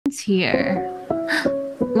It's here.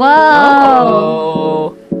 Whoa!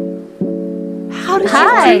 Oh. How did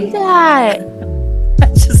you do that?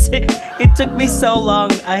 It took me so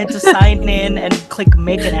long. I had to sign in and click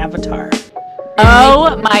make an avatar.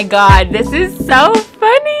 Oh my god, this is so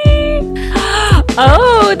funny.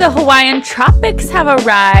 Oh, the Hawaiian tropics have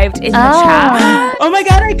arrived in the chat. Oh my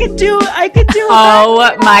god, I could do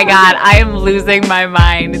Oh my god, I am losing my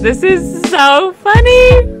mind. This is so funny.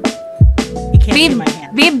 You can't see my hand.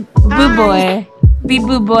 Be boo boy. Be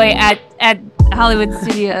boo boy at Hollywood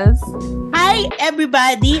Studios. Hi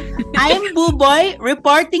everybody. I'm Boo Boy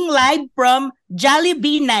reporting live from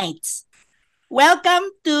Jollywood Nights. Welcome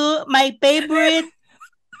to my favorite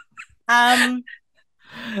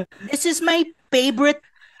this is my favorite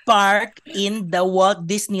park in the Walt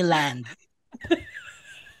Disneyland. What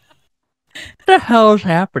the hell is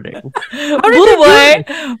happening? Boo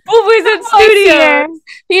Boy's in studio.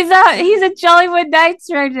 He's at Jollywood Nights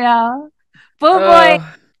right now. Boo boy,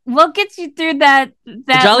 we'll get you through that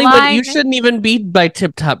Jollywood, line. you shouldn't even be by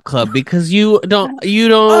Tip Top Club because you don't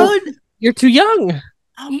you're too young.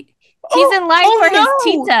 He's in line for his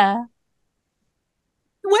tita.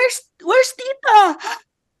 Where's Tita?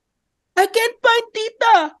 I can't find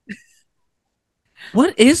Tita.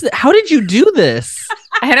 What is that? How did you do this?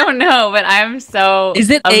 I don't know, but I'm so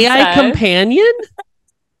Is it obsessed. AI companion?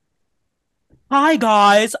 Hi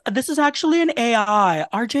guys, this is actually an AI.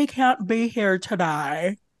 RJ can't be here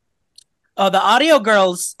today. Oh, the audio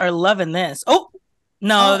girls are loving this. Oh,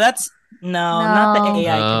 no, that's not the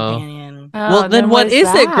AI companion. Well, then what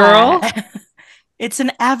is it, girl? It's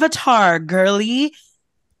an avatar, girly.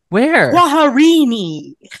 Where?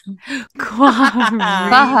 Waharini.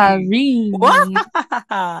 Bahari.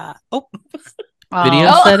 Oh.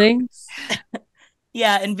 Video settings?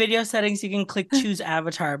 Yeah, in video settings, you can click choose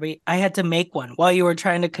avatar. But I had to make one while you were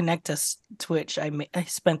trying to connect to Twitch. I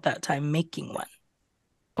spent that time making one.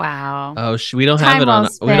 Wow. Oh, we don't have it on.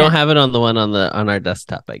 We don't have it on the one on our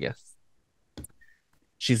desktop. I guess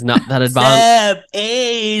she's not that advanced. What's up?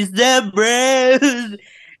 Hey, what's up, bros?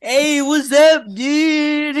 Hey, what's up,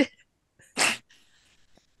 dude?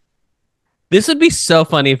 This would be so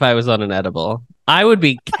funny if I was on an edible. I would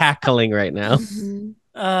be cackling right now.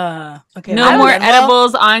 Okay. No more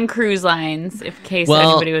edibles on cruise lines, in case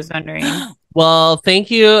anybody was wondering. Well, thank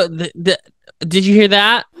you. Did you hear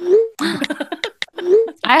that?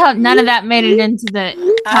 I hope none of that made it into the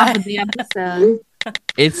top of the episode.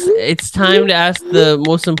 It's time to ask the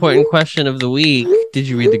most important question of the week. Did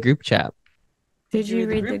you read the group chat? Did you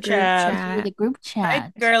read the group chat? The group chat.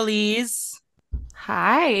 Hi, girlies.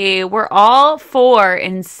 Hi. We're all 4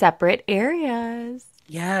 in separate areas.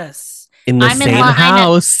 Yes. In the same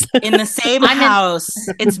house. In the same house.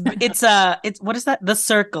 It's what is that? The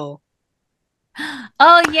circle.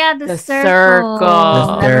 Oh yeah, the circle.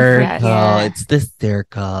 The circle. Yeah. It's the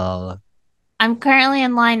circle. I'm currently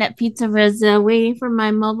in line at Pizza Rizza waiting for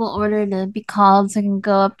my mobile order to be called so I can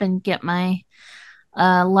go up and get my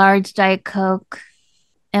large Diet Coke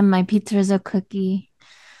and my Pizza Rizza cookie.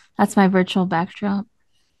 That's my virtual backdrop.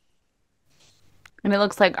 And it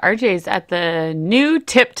looks like RJ's at the new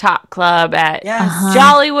Tip Top Club at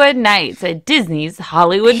Jollywood Nights at Disney's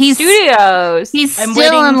Hollywood Studios. He's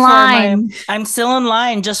still in line. I'm still in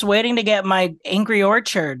line, just waiting to get my Angry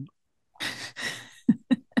Orchard.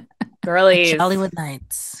 Girlies. Jollywood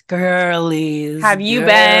Nights. Girlies. Have you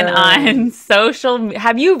been on social?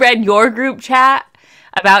 Have you read your group chat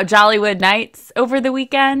about Jollywood Nights over the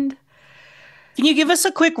weekend? Can you give us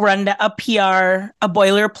a quick rundown, a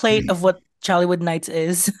boilerplate of what Jollywood Nights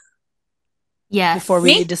is? Yes. Before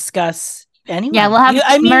we discuss anyone. Yeah, we'll have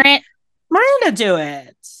Miranda do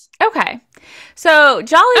it. Okay. So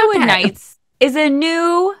Jollywood Nights is a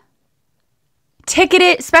new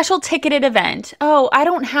special ticketed event. Oh, I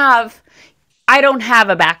don't have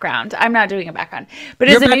a background. I'm not doing a background. But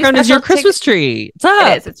your background is your Christmas tree. It's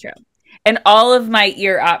up. It is, it's true. And all of my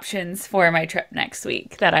ear options for my trip next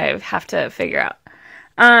week that I have to figure out.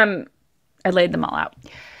 I laid them all out.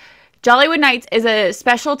 Jollywood Nights is a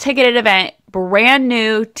special ticketed event, brand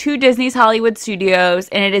new to Disney's Hollywood Studios,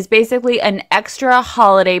 and it is basically an extra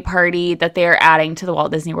holiday party that they are adding to the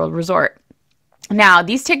Walt Disney World Resort. Now,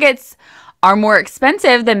 these tickets are more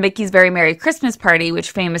expensive than Mickey's Very Merry Christmas Party,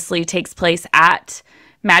 which famously takes place at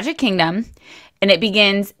Magic Kingdom. And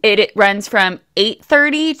it runs from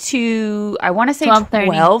 8:30 to, I want to say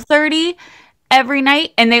 12:30 every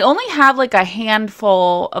night. And they only have like a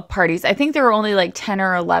handful of parties. I think there were only like 10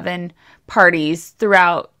 or 11 parties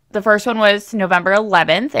throughout. The first one was November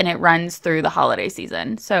 11th, and it runs through the holiday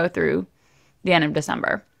season. So through the end of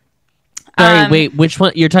December. Sorry, wait, which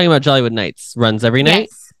one? You're talking about Jollywood Nights? Runs every night?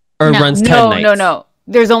 Yes. Or runs 10 nights? No.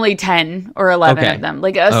 there's only 10 or 11 Okay. of them,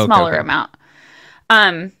 like a smaller amount.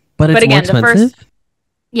 But it's again, more expensive?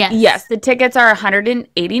 Yes, the tickets are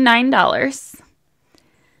 $189.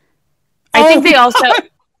 I think they also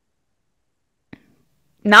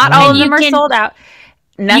not all of them are sold out.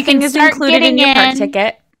 Nothing is included in your park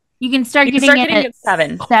ticket. You can start getting it at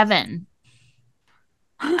 7. So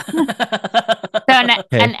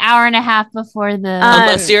an hour and a half before the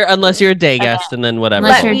unless you're a day guest, and then whatever.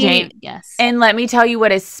 Unless you're a day guest. And let me tell you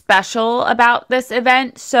what is special about this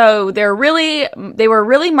event. So they were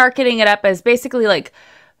really marketing it up as basically like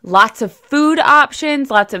lots of food options,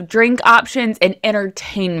 lots of drink options, and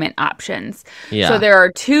entertainment options. Yeah. So there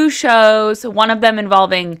are 2 shows, one of them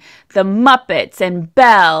involving the Muppets and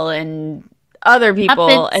Belle and other people,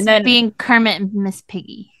 Muppets and then being Kermit and Miss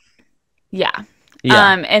Piggy. Yeah.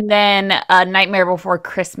 And then a Nightmare Before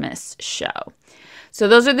Christmas show. So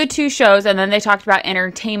those are the 2 shows, and then they talked about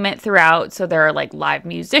entertainment throughout. So there are like live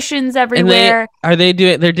musicians everywhere.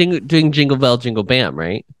 They're doing Jingle Bell Jingle Bam,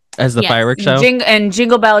 right? As the fireworks show? And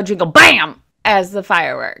Jingle Bell Jingle Bam as the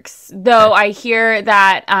fireworks. Though I hear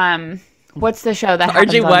that what's the show that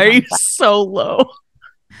happens RJ, why are you so low?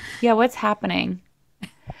 Yeah, what's happening?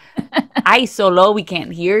 I so low we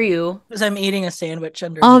can't hear you. Because I'm eating a sandwich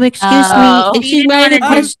under. Excuse me. Excuse me,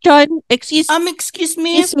 question. Excuse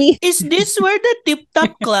me. Is this where the Tip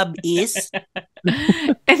Top Club is?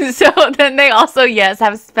 And so then they also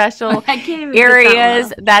have special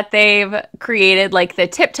areas that they've created, like the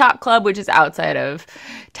Tip Top Club, which is outside of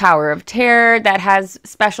Tower of Terror, that has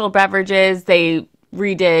special beverages. They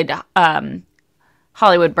redid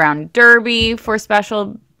Hollywood Brown Derby for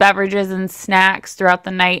special beverages and snacks throughout the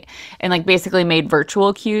night, and like basically made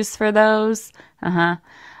virtual queues for those.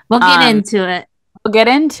 We'll get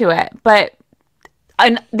into it. But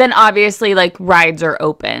then obviously like rides are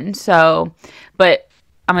open. So, but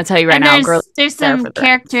I'm gonna tell you right now, there's some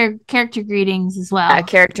character greetings as well.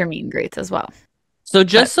 Character meet and greets as well. So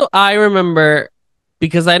so I remember,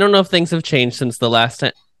 because I don't know if things have changed since the last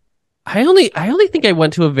time. I only think I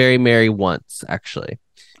went to a Very Merry once, actually.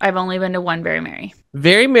 I've only been to one Very Merry.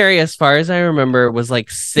 Very Merry, as far as I remember, was like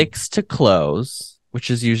 6 to close, which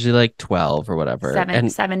is usually like 12 or whatever.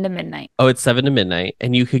 7 to midnight. Oh, it's 7 to midnight.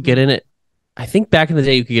 And you could get in it. I think back in the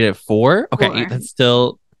day, you could get it at 4. Okay, 4. That's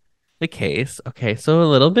still the case. Okay, so a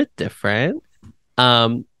little bit different.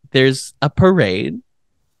 There's a parade.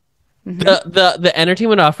 Mm-hmm. The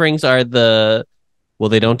entertainment offerings are they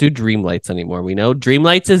don't do Dreamlights anymore. We know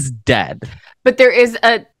Dreamlights is dead. But there's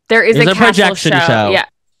a projection show. Yeah.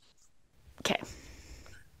 Okay.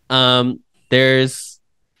 There's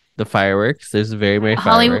the fireworks. There's a Very Merry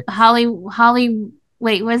fireworks.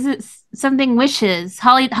 Wait, was it something wishes?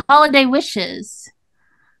 Holiday wishes.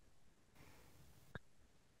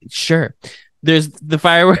 Sure. There's the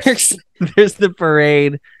fireworks. There's the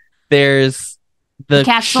parade. There's the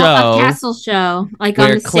castle show, like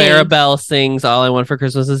where on the Clarabelle sings "All I Want for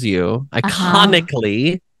Christmas Is You"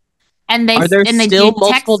 iconically. And are there still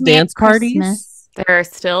multiple dance parties? There are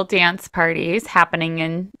still dance parties happening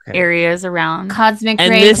in areas around Cosmic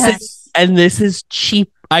Rays. This is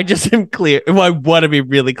cheap. I just am clear. I want to be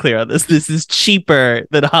really clear on this. This is cheaper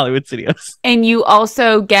than Hollywood Studios. And you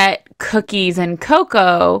also get cookies and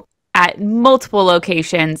cocoa at multiple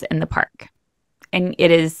locations in the park. And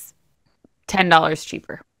it is $10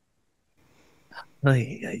 cheaper.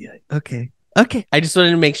 Okay. I just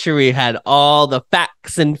wanted to make sure we had all the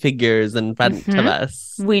facts and figures in front of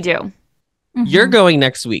us. We do. Mm-hmm. You're going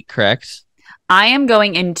next week, correct? I am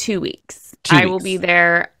going in 2 weeks. I will be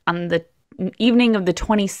there on the evening of the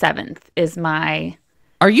 27th is my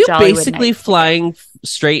Are you Jollywood basically Nights flying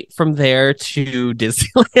straight from there to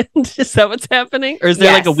Disneyland? Is that what's happening? Or is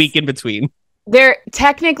there like a week in between?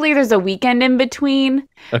 There's a weekend in between,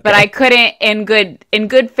 but I couldn't in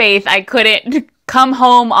good faith, I couldn't come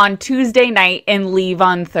home on Tuesday night and leave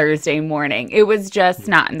on Thursday morning. It was just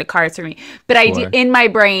not in the cards for me. But in my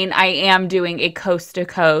brain, I am doing a coast to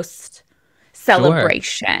coast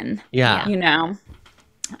celebration. Sure. Yeah. You know.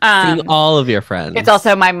 Seeing all of your friends. It's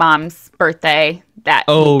also my mom's birthday that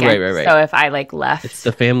weekend. Right. So if I left, it's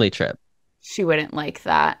the family trip. She wouldn't like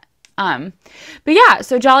that. But yeah,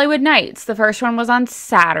 so Jollywood Nights. The first one was on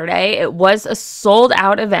Saturday. It was a sold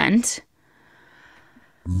out event.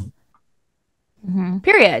 Mm-hmm.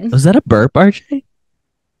 Period. Was that a burp, RJ?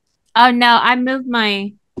 Oh no, I moved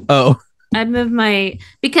my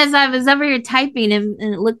because I was over here typing and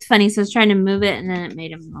it looked funny, so I was trying to move it and then it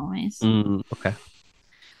made a noise. Okay.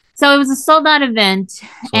 So it was a sold out event,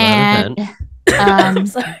 I'm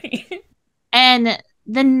sorry. And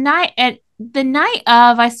the night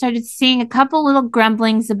of, I started seeing a couple little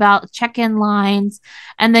grumblings about check-in lines,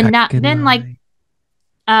 and then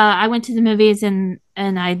I went to the movies and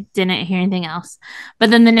I didn't hear anything else. But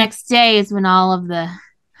then the next day is when all of the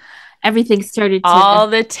everything started to all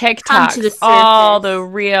the come to the TikToks, all surface. the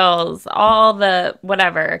reels, all the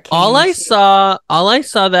whatever. All I saw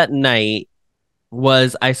that night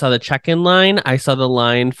was I saw the check-in line. I saw the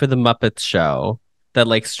line for the Muppets show that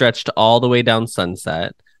like stretched all the way down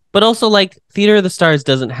Sunset. But also like Theater of the Stars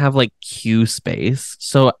doesn't have like queue space,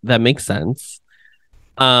 so that makes sense.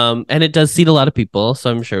 And it does seat a lot of people,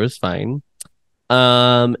 so I'm sure it was fine.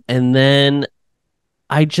 And then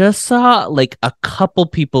I just saw like a couple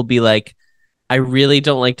people be like, I really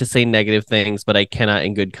don't like to say negative things, but I cannot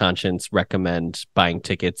in good conscience recommend buying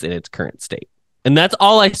tickets in its current state. And that's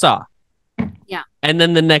all I saw. Yeah. And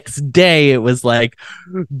then the next day it was like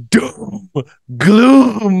doom,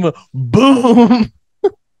 gloom, boom.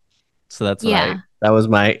 So that's what that was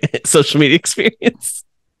my social media experience.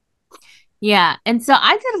 Yeah. And so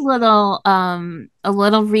I did a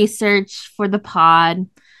little research for the pod.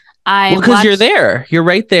 Because you're there. You're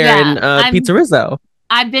right there in Pizza Rizzo.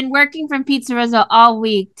 I've been working from Pizza Rizzo all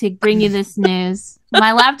week to bring you this news.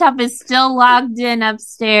 My laptop is still logged in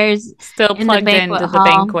upstairs. Still plugged into the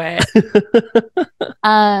banquet.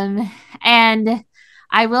 And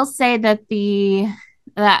I will say that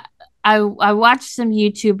I watched some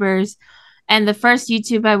YouTubers, and the first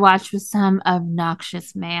YouTube I watched was some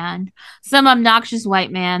obnoxious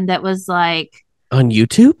white man that was like on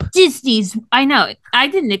YouTube? Disney's. I know. I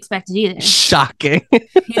didn't expect it either. Shocking.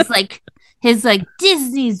 His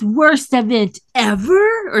Disney's worst event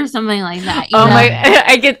ever or something like that. Oh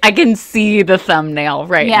my! I can see the thumbnail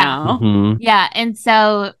right now. Mm-hmm. Yeah, and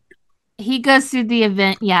so he goes through the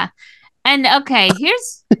event. Yeah, and okay,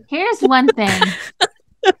 here's one thing.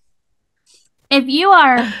 If you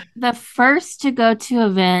are the first to go to an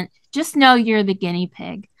event, just know you're the guinea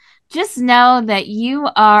pig. Just know that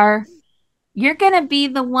you're gonna be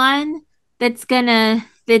the one that's gonna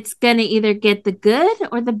either get the good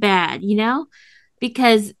or the bad,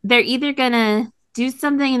 because they're either gonna do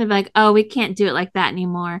something and they're like, oh, we can't do it like that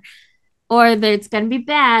anymore, or it's gonna be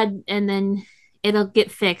bad and then it'll get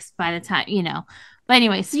fixed by the time, But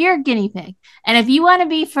anyway, so you're a guinea pig. And if you want to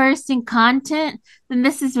be first in content, then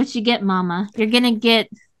this is what you get, mama. You're going to get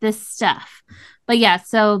this stuff. But yeah,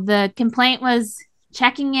 so the complaint was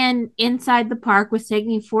checking in inside the park was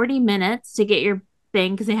taking 40 minutes to get your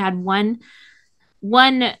thing because they had one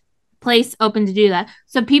place open to do that.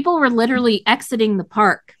 So people were literally exiting the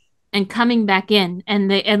park and coming back in. And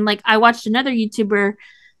I watched another YouTuber,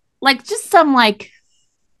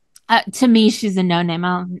 to me, she's a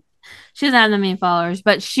no-name. She doesn't have that many followers,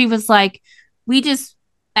 but she was like, we just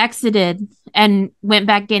exited and went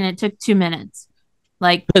back in. It took 2 minutes.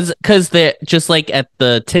 Because they're just like at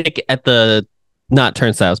the not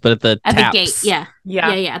turnstiles, but at the gate. Yeah.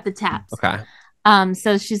 At the taps. Okay.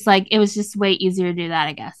 So she's like, it was just way easier to do that,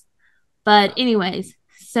 I guess. But anyways,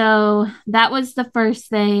 so that was the first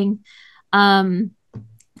thing. The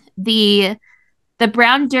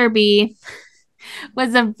Brown Derby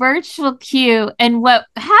was a virtual queue, and what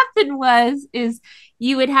happened is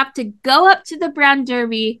you would have to go up to the Brown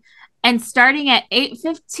Derby, and starting at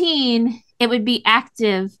 8:15 it would be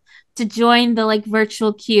active to join the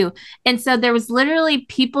virtual queue. And so there was literally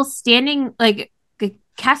people standing,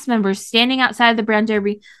 cast members standing outside the Brown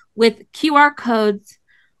Derby with QR codes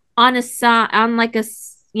on a thing,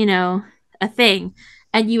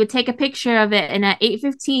 and you would take a picture of it, and at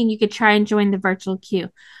 8:15 you could try and join the virtual queue.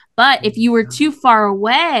 But if you were too far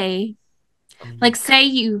away, say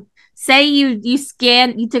you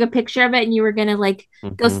scanned, you took a picture of it and you were gonna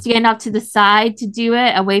go stand off to the side to do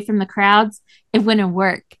it away from the crowds, it wouldn't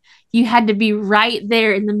work. You had to be right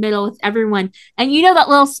there in the middle with everyone. And that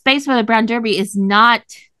little space where the Brown Derby is not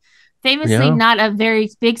a very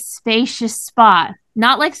big spacious spot.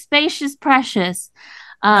 Not like Spacious Precious.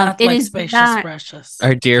 Not like Spacious Precious.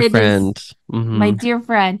 Our dear friend. My dear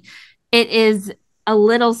friend. It is a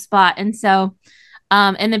little spot. And so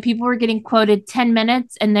and then people were getting quoted 10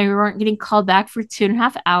 minutes and they weren't getting called back for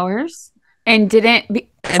 2.5 hours. And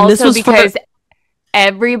because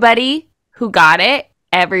everybody who got it,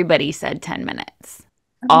 everybody said 10 minutes.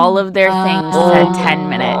 All of their things said 10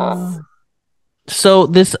 minutes. So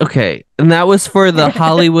and that was for the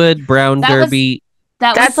Hollywood Brown Derby.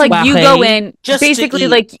 That's like you go in, just basically you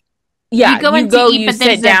go in to eat, you but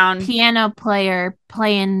sit down. A piano player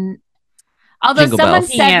playing. Although Jingle someone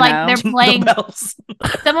bells. said they're Jingle playing, bells.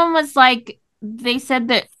 someone was they said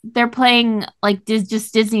that they're playing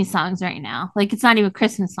just Disney songs right now. It's not even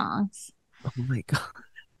Christmas songs. Oh my god!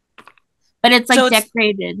 But it's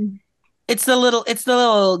decorated. It's the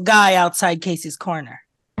little guy outside Casey's corner.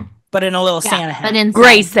 but in a little Santa hat. But inside.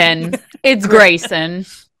 Grayson. It's Grayson.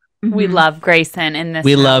 We love Grayson in this.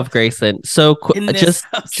 We love Grayson. So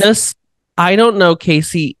just I don't know,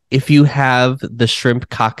 Casey, if you have the shrimp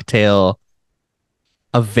cocktail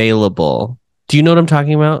available. Do you know what I'm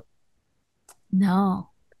talking about? No.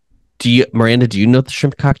 Miranda, do you know the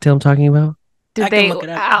shrimp cocktail I'm talking about? Did they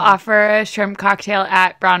offer a shrimp cocktail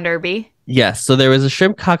at Brown Derby? Yes. So there was a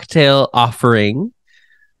shrimp cocktail offering.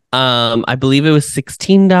 I believe it was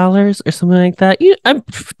 $16 or something like that. I'm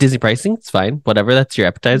Disney pricing. It's fine. Whatever. That's your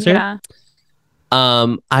appetizer. Yeah.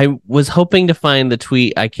 I was hoping to find the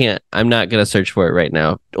tweet. I'm not going to search for it right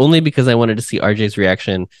now. Only because I wanted to see RJ's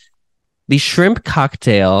reaction. The shrimp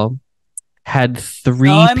cocktail had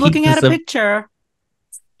I'm looking at a picture.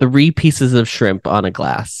 3 pieces of shrimp on a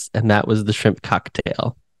glass. And that was the shrimp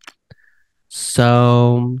cocktail.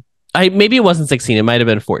 So maybe it wasn't 16. It might have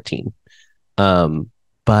been 14.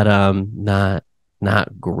 But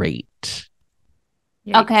not great.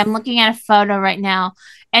 Yikes. Okay, I'm looking at a photo right now,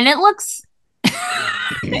 and it looks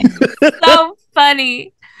so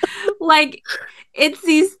funny. Like, it's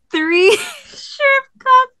these 3 shrimp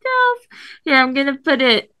cocktails. Here, I'm gonna put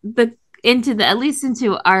it at least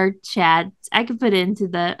into our chat. I can put it into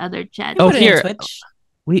the other chat. Oh, here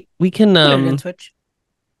we can Put it in Twitch.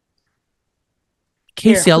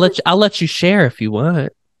 Casey, here. I'll let you share if you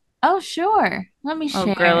want. Oh, sure. Let me share.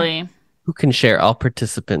 Oh, really? Who can share? All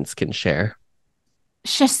participants can share.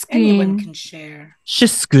 Anyone can share. Share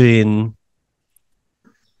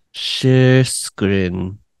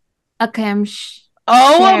screen. Okay, I'm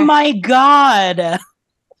Oh my god.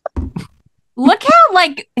 Look how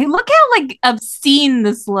obscene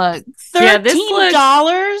this looks.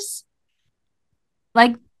 $13?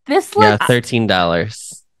 Like this looks. Yeah,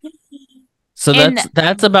 $13. So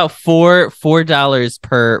that's about $4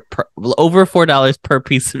 per over $4 per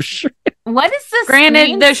piece of shrimp. What is this?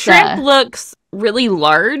 Granted, the shrimp looks really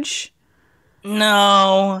large.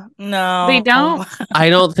 No, they don't.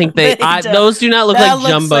 I don't think those do not look like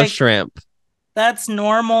jumbo shrimp. That's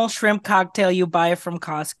normal shrimp cocktail you buy from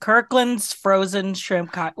Costco. Kirkland's frozen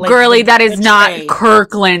shrimp cocktail. Girly, that is not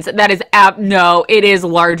Kirkland's. That is no. It is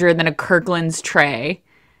larger than a Kirkland's tray.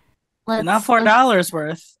 Not $4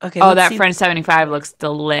 worth. Okay. That French 75 looks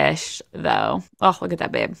delish, though. Oh, look at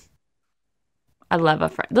that, babe. I love a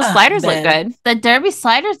French. Those sliders look good. The Derby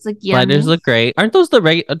sliders look yummy. Sliders look great. Aren't those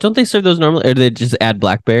the don't they serve those normally, or do they just add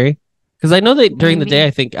blackberry? Because I know they during the day,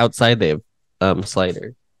 I think outside they have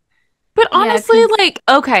sliders. But honestly,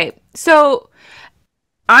 okay, so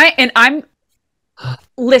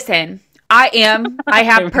listen, I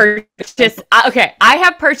have purchased. I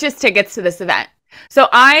have purchased tickets to this event. So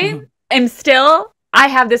I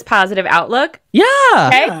have this positive outlook. Yeah.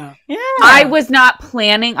 Okay? Yeah. I was not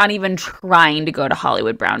planning on even trying to go to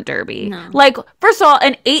Hollywood Brown Derby. No. Like, first of all,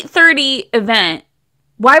 an 8:30 event.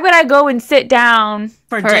 Why would I go and sit down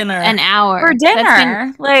for dinner? An hour. For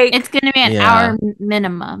dinner. It's going to be an hour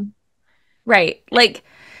minimum. Right. Like,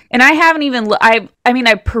 and I haven't even I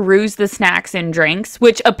perused the snacks and drinks,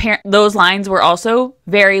 which those lines were also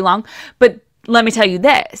very long, but let me tell you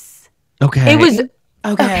this. Okay. It was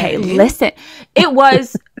okay. Listen, it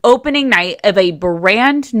was opening night of a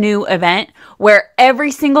brand new event where every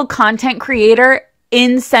single content creator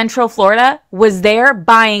in Central Florida was there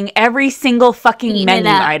buying every single fucking menu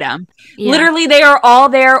item. Yeah. Literally, they are all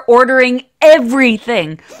there ordering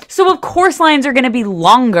everything. So of course, lines are going to be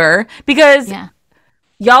longer because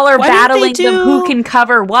y'all are battling who can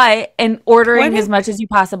cover what and ordering as much as you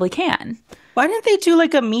possibly can. Why didn't they do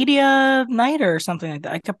like a media night or something like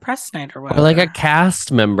that? Like a press night or whatever. Or like a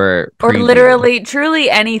cast member preview. Or literally, truly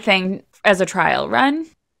anything as a trial run.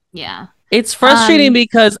 Yeah. It's frustrating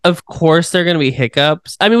because, of course, there are going to be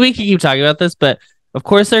hiccups. I mean, we can keep talking about this, but of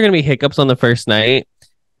course, there are going to be hiccups on the first night.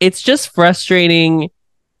 It's just frustrating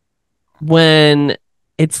when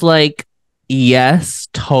it's like, yes,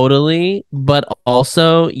 totally, but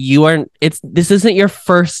also this isn't your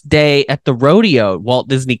first day at the rodeo, Walt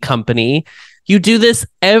Disney Company. You do this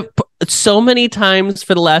so many times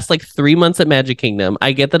for the last 3 months at Magic Kingdom.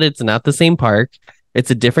 I get that it's not the same park.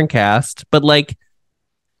 It's a different cast, but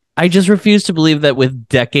I just refuse to believe that with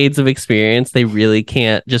decades of experience, they really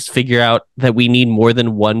can't just figure out that we need more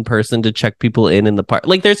than one person to check people in the park.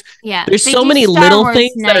 There's so many little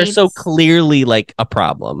things that are so clearly a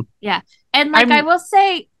problem. Yeah. And I will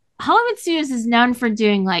say, Hollywood Studios is known for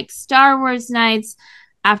doing Star Wars nights,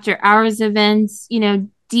 after hours events,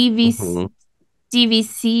 DVC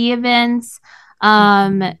events.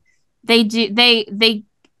 They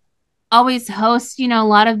always host, a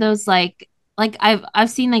lot of those I've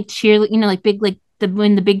seen cheerleading, big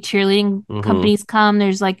when the big cheerleading companies come,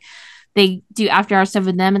 there's they do after hour stuff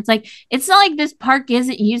with them. It's not like this park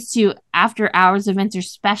isn't used to after hours events or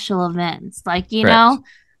special events. Like, you Correct. know,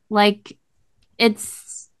 like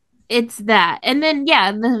it's that. And then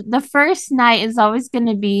the first night is always going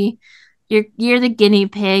to be you're the guinea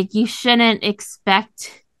pig. You shouldn't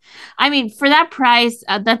expect, I mean, for that price,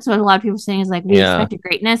 that's what a lot of people are saying is like, we expected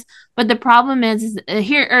greatness. But the problem is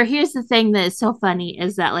here's the thing that is so funny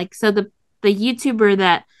is that like, so the YouTuber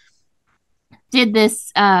that did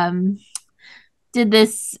this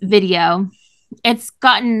video, it's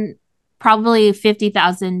gotten probably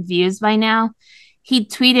 50,000 views by now. He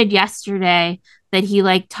tweeted yesterday that he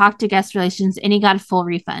like talked to guest relations and he got a full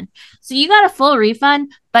refund. So you got a full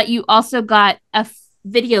refund, but you also got a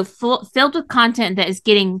video filled with content that is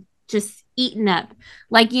getting just eaten up.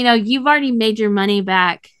 Like, you know, you've already made your money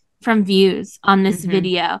back from views on this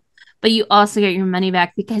video, but you also get your money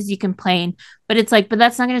back because you complain. But it's like, but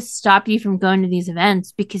that's not going to stop you from going to these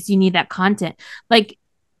events because you need that content. Like,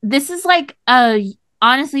 this is like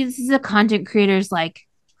honestly, this is a content creator's like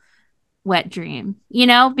wet dream, you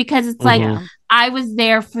know, because it's like, I was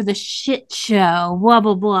there for the shit show, blah,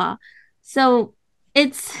 blah, blah. So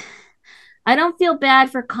I don't feel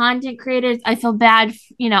bad for content creators. I feel bad,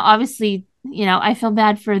 you know, obviously, you know, I feel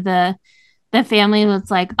bad for the family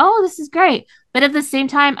that's like, oh, this is great. But at the same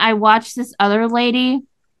time, I watched this other lady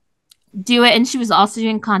do it and she was also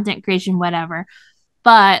doing content creation, whatever.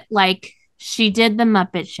 But like, she did the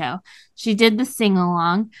Muppet Show. She did the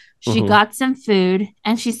sing-along. She got some food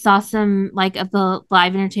and she saw some like of the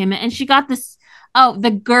live entertainment and she got this,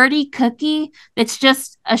 the Gertie cookie. That's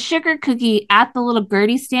just a sugar cookie at the little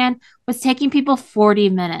Gertie stand was taking people 40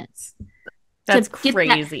 minutes. That's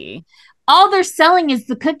crazy. All they're selling is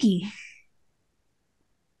the cookie.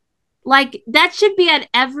 Like that should be at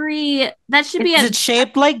every. That should be. Is it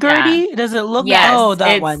shaped like Gertie? Yeah. Does it look? Yes, oh,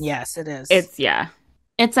 that one. Yes, it is.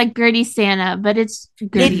 It's like Gertie Santa, but it's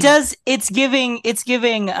Gertie. It does. It's giving.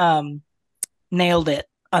 Nailed it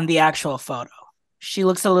on the actual photo. She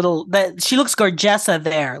looks she looks gorgeous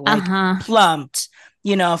there, like plumped,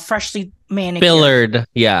 you know, freshly manicured. Fillered.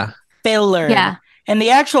 Yeah. Fillered. Yeah. And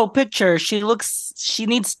the actual picture, she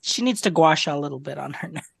needs to gua sha a little bit on her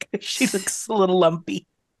neck. She looks a little lumpy.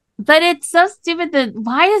 But it's so stupid that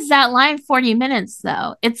why is that line 40 minutes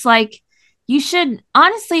though? It's like you should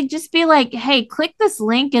honestly just be like, hey, click this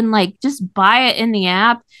link and like just buy it in the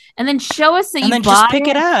app and then show us that you bought just pick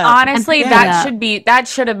it up. Honestly, that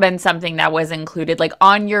should have been something that was included. Like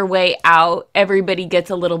on your way out, everybody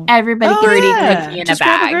gets a little Gertie cookie in a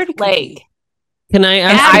bag. Like, can I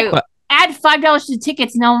ask? Add $5 to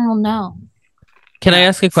tickets, no one will know. Can I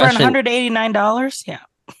ask a question? For $189? Yeah.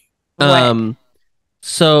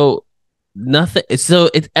 So nothing. So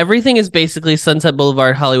everything is basically Sunset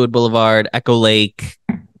Boulevard, Hollywood Boulevard, Echo Lake,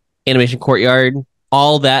 Animation Courtyard,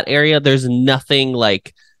 all that area. There's nothing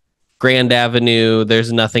like Grand Avenue.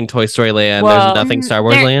 There's nothing Toy Story Land. There's nothing Star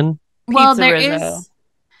Wars Land. Well, there is.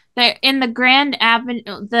 There in the Grand Avenue,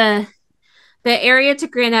 the area to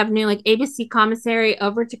Grand Avenue, like ABC Commissary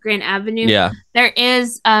over to Grand Avenue. Yeah, there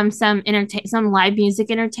is some live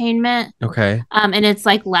music entertainment. Okay. And it's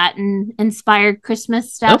like Latin inspired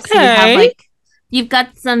Christmas stuff. Okay. So you have like you've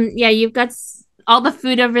got all the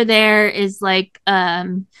food over there is like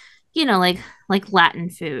you know, like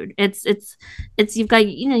Latin food. It's you've got a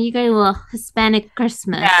little Hispanic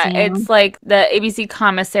Christmas. Yeah, you know? It's like the ABC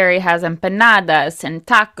Commissary has empanadas and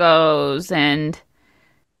tacos and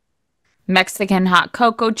Mexican hot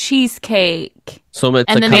cocoa cheesecake. So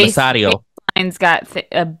it's a commissario. Mine's got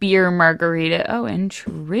a beer margarita. Oh,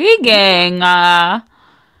 intriguing.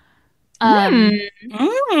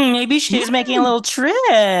 Maybe she's making a little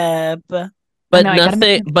trip.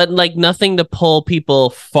 But nothing to pull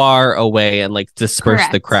people far away and like disperse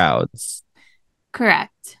the crowds.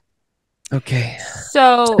 Correct. Okay.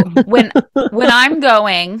 So when I'm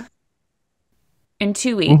going in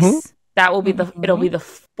 2 weeks, that will be it'll be the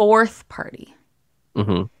fourth party,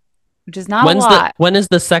 which is not a lot. When is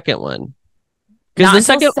the second one? Because the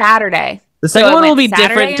second Saturday. The second one will be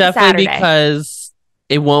different, definitely, because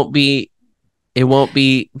it won't be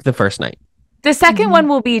the first night. The second one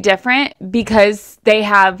will be different because they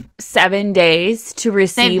have 7 days to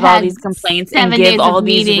receive all these complaints and give all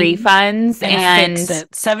these refunds and fix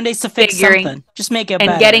it. 7 days to fix something. Just make it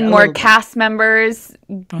better. And getting more cast members,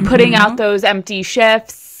 putting out those empty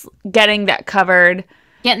shifts, getting that covered,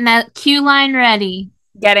 getting that queue line ready,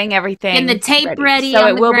 getting everything, and the tape ready. So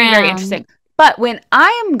it will be very interesting. But when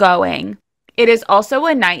I am going, it is also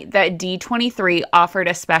a night that D23 offered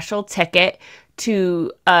a special ticket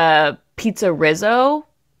to Pizza Rizzo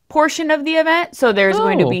portion of the event. So there's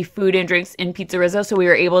going to be food and drinks in Pizza Rizzo. So we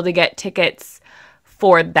were able to get tickets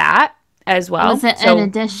for that. as well. Was it an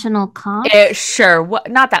additional cost?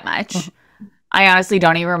 Not that much. I honestly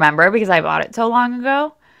don't even remember because I bought it so long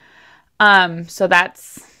ago. So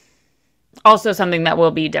that's also something that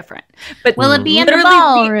will be different. But will it be in the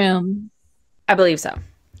ballroom? I believe so.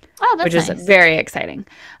 Oh, that's which nice. is very exciting.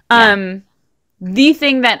 Yeah. The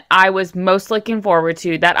thing that I was most looking forward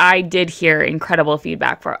to that I did hear incredible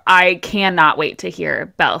feedback for, I cannot wait to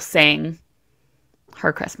hear Belle sing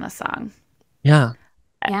her Christmas song. Yeah.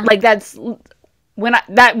 Like that's when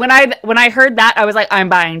I heard that, I was like, I'm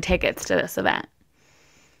buying tickets to this event.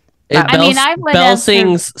 I would Belle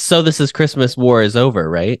sings "So This Is Christmas, War Is Over,"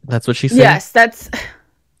 right? That's what she sings. Yes, that's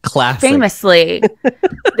classic. Famously,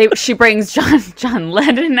 she brings John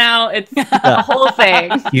Lennon out. It's the whole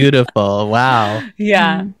thing. Beautiful. Wow.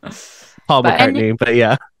 Yeah. Paul McCartney, but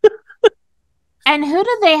yeah. And who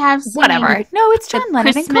do they have singing? Whatever. No, it's John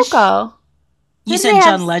Lennon and Coco. You said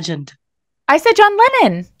John Legend. I said John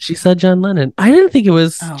Lennon. She said John Lennon. I didn't think it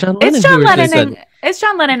was John Lennon. It's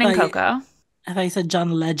John Lennon and Coco. I thought you said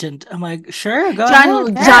John Legend. I'm like, sure, go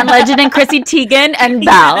ahead. John Legend and Chrissy Teigen and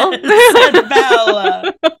Belle.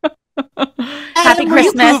 Happy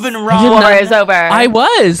Christmas. War is over. I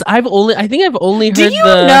think I've only heard. Do you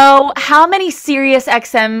know how many Sirius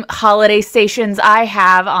XM holiday stations I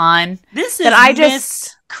have on? This is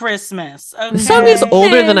Miss Christmas. Okay. The song is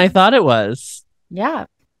older than I thought it was. Yeah.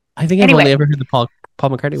 I think I've only ever heard the Paul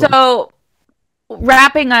McCartney one. So,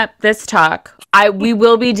 wrapping up this talk, we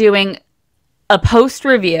will be doing a post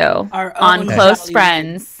review on Close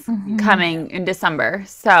Friends coming in December.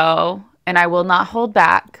 So, and I will not hold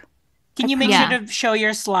back. Can you make sure to show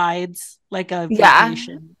your slides like a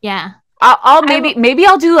vacation? Yeah. I'll maybe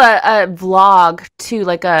I'll do a vlog too,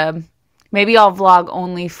 maybe I'll vlog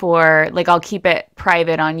only for I'll keep it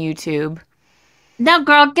private on YouTube. No,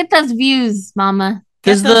 girl, get those views, mama.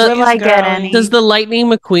 Does the Lightning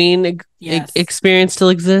McQueen experience still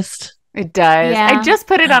exist? It does. Yeah. I just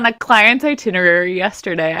put it on a client's itinerary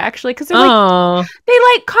yesterday, actually, because they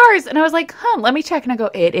like cars, and I was like, let me check, and I go,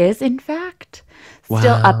 it is in fact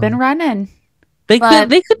still up and running. They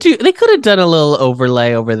could have done a little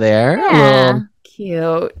overlay over there. Yeah. A little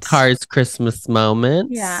cute Cars Christmas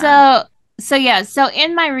moment. Yeah. So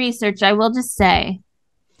in my research, I will just say,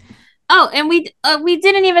 and we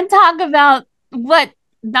didn't even talk about what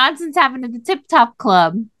nonsense happened at the Tip Top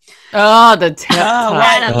Club. Oh, the Tip Top. Oh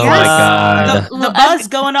my god. The buzz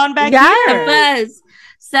going on back here. The buzz.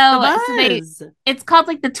 So it's called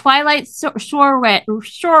the Twilight Shore right?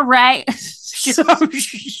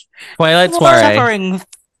 Twilight Soiree.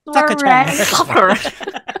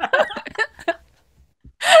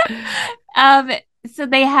 So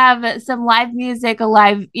they have some live music,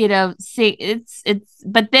 but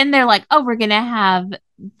then they're like, oh, we're gonna have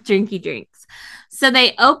drinky drinks. So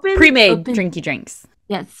they pre-made drinky drinks.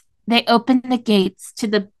 Yes, they open the gates to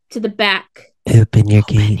the back. Open your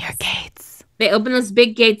gates. They open those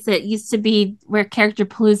big gates that used to be where Character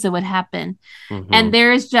Palooza would happen, and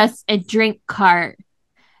there is just a drink cart,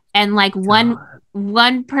 and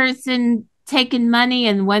one person taking money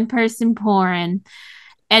and one person pouring,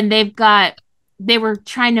 and they were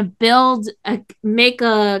trying to make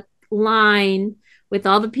a line with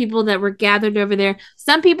all the people that were gathered over there.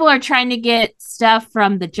 Some people are trying to get stuff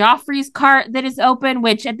from the Joffrey's cart that is open,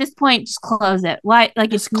 which at this point, just close it. Why?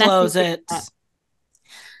 Just close it.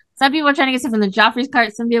 Some people are trying to get stuff from the Joffrey's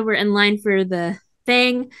cart. Some people were in line for the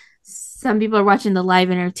thing. Some people are watching the live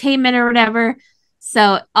entertainment or whatever.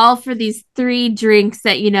 So all for these 3 drinks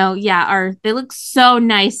that, they look so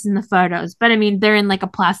nice in the photos. But I mean, they're in a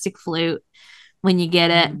plastic flute when you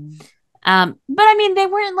get it. But I mean, they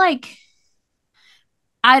weren't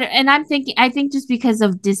I think just because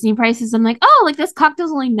of Disney prices, I'm like, oh, this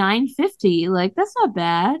cocktail's only $9.50. That's not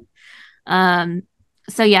bad.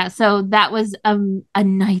 So that was a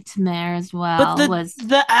nightmare as well. But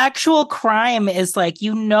the actual crime is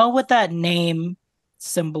what that name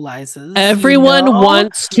symbolizes. Everyone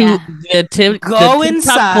wants to go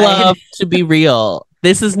inside club to be real.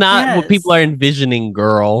 This is not what people are envisioning,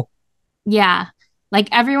 girl. Yeah,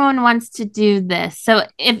 everyone wants to do this. So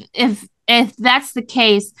if that's the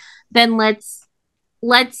case, then let's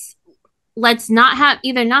not have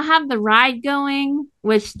the ride going,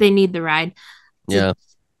 which they need the ride to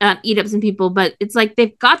eat up some people, but it's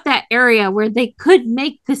they've got that area where they could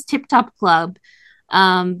make this Tip Top Club,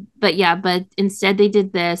 but instead they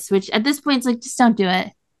did this, which at this point it's just don't do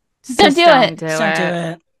it. Don't do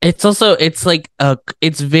it. It's also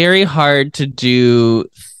it's very hard to do.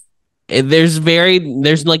 There's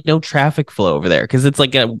no traffic flow over there because it's a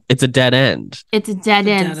dead end. It's a dead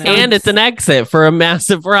end. And it's an exit for a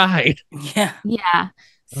massive ride. Yeah. Yeah.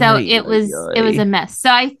 So Ay, it was ay, it was ay. a mess. So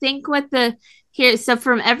I think so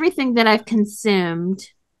from everything that I've consumed,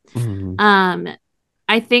 Mhm.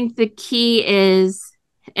 I think the key is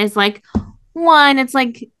like one, it's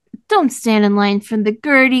like don't stand in line for the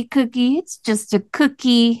Gertie cookie. It's just a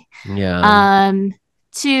cookie. Yeah.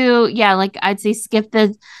 Two, yeah, like I'd say skip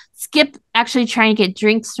actually trying to get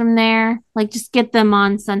drinks from there. Like just get them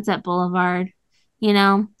on Sunset Boulevard, you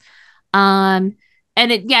know? Um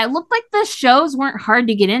and it looked like the shows weren't hard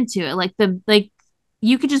to get into. Like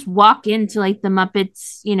you could just walk into like the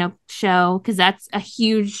Muppets, show because that's a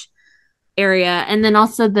huge area. And then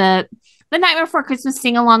also the Night Before Christmas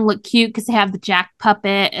sing along look cute because they have the Jack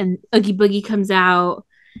puppet and Oogie Boogie comes out.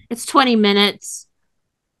 It's 20 minutes.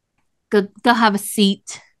 Go have a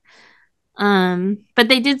seat. But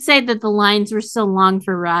they did say that the lines were so long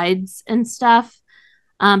for rides and stuff.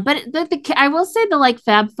 But I will say the like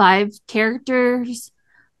Fab Five characters,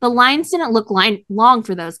 the lines didn't look long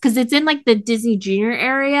for those because it's in like the Disney Junior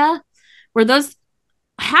area where those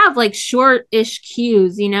have like short-ish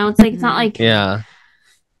queues. It's like it's not like Yeah.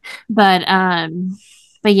 but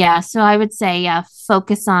yeah. So I would say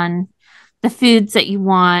focus on the foods that you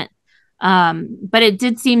want. But it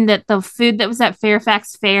did seem that the food that was at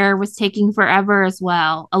Fairfax Fair was taking forever as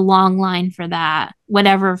well. A long line for that,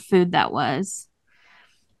 whatever food that was.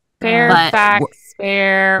 Fairfax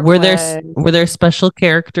Fair. Were there special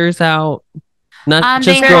characters out? Not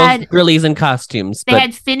just girlies in costumes. They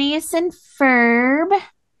had Phineas and Ferb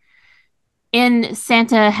in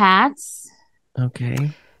Santa hats.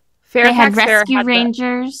 Okay. They had Rescue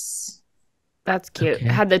Rangers. That's cute. Okay.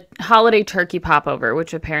 Had the holiday turkey popover,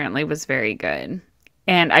 which apparently was very good.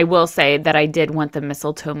 And I will say that I did want the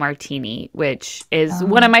mistletoe martini, which is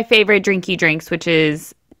one of my favorite drinky drinks, which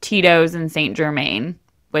is Tito's and Saint Germain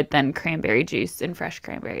with then cranberry juice and fresh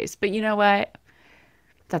cranberries. But you know what?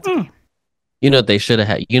 That's okay. You know what they should have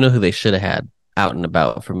had? You know who they should have had out and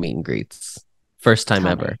about for meet and greets? First time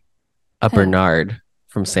ever. A Bernard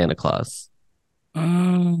from Santa Claus.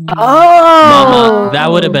 Oh, Mama,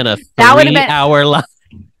 that would have been a 3-hour line.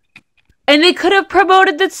 And they could have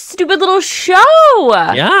promoted the stupid little show.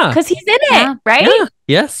 Yeah. Because he's in it, right? Yeah.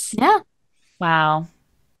 Yes. Yeah. Wow.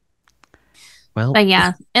 Well, but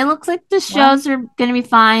yeah, it looks like the shows are going to be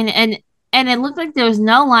fine. And it looked like there was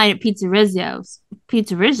no line at Pizza Rizzo's. Well,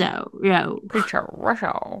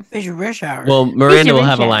 Miranda will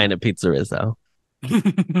have a line at Pizza Rizzo. She'll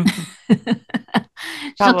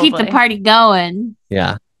keep the party going.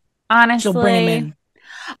 Yeah. Honestly. She'll bring him in.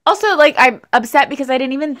 Also, like, I'm upset because I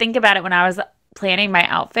didn't even think about it when I was planning my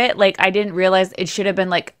outfit. Like, I didn't realize it should have been,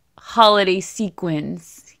 like, holiday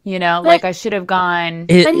sequins, like, I should have gone.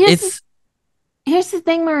 Here's the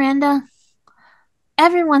thing, Miranda.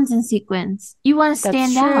 Everyone's in sequins. You want to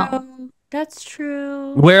stand out. That's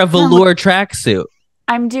true. Wear a velour tracksuit.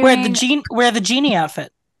 I'm doing... Wear the genie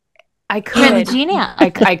outfit. I could. Wear the genie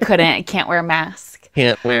outfit. I couldn't. I can't wear a mask.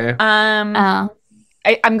 Can't wear. I'm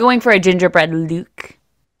going for a gingerbread Luke.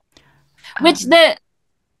 Which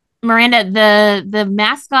Miranda, the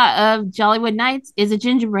mascot of Jollywood Nights is a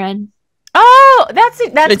gingerbread. Oh, that's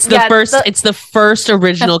it's the first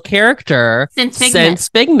original character since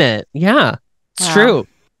Figment. Yeah, it's true.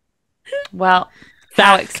 Well,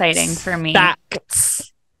 how exciting for me.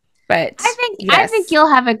 Facts. But I think you'll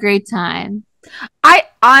have a great time. I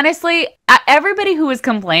honestly, everybody who was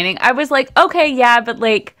complaining, I was like, okay, yeah, but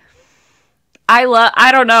like, I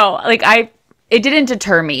don't know, like it didn't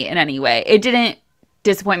deter me in any way. It didn't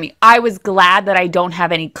disappoint me. I was glad that I don't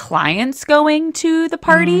have any clients going to the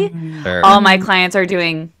party. Sure. All my clients are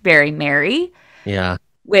doing very merry. Yeah.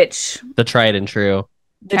 Which the tried and true.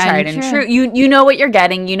 The tried and true. You know what you're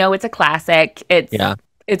getting. You know it's a classic.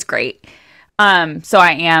 It's great. So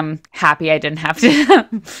I am happy I didn't have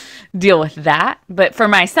to deal with that. But for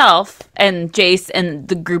myself and Jace and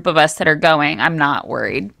the group of us that are going, I'm not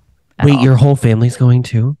worried. Wait, your whole family's going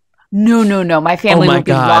too? No. My family will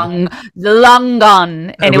be long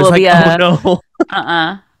gone, and it will be a no.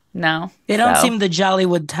 No. They don't seem the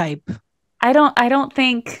Jollywood type. I don't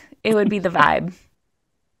think it would be the vibe.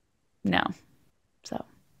 No. So.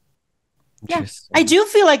 Yeah. I do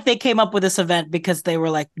feel like they came up with this event because they were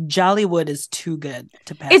like, Jollywood is too good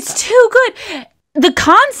to pass. It's too good. The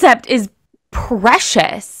concept is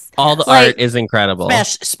precious. All the art is incredible.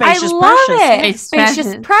 Spacious, I love precious. it.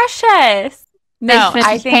 Spacious, precious. No,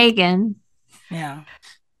 I think pagan. Yeah.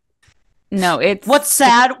 No, it's what's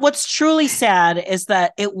sad. What's truly sad is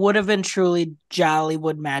that it would have been truly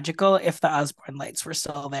Jollywood magical if the Osborne lights were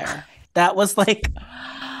still there. That was like.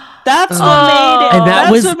 That's what made it. And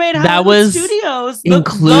that was Studios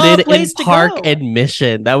included in park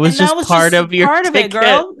admission. That was just part of your ticket. It,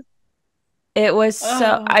 girl. It was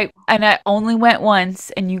so Oh. I only went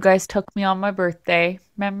once, and you guys took me on my birthday.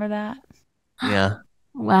 Remember that? Yeah.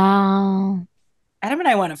 Wow. Adam and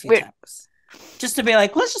I went a few Wait. times. Just to be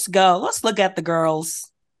like, let's just go. Let's look at the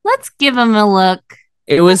girls. Let's give him a look.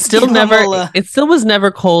 It was still give 'em never. all a- It still was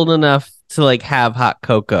never cold enough to like have hot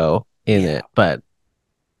cocoa in Yeah. it. But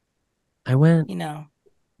I went. You know.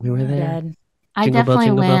 We were there. Dead. I Jingle bell, definitely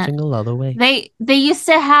jingle bell, went. jingle all the way. They used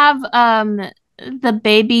to have the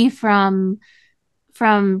baby from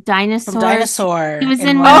Dinosaur. From Dinosaur. He was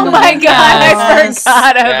in one one Oh of of the my the god, I windows.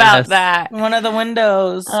 forgot about Yes. that. One of the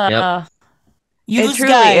windows. It Use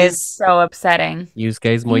truly guys. is so upsetting. Use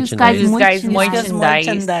guys Use guys merchandise. Use guys merchandise.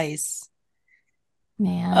 merchandise.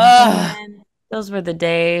 Man. Ugh. Those were the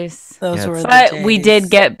days. Those Yeah, were the But days. we did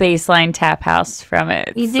get baseline tap house from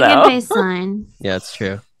it. You did so. get baseline. Yeah, it's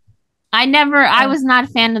true. I was not a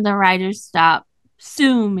fan of the Writer's Stop.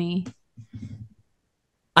 Sue me.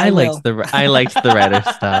 I will. liked the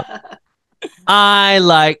writer's stop. I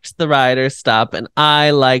liked the writer's stop, and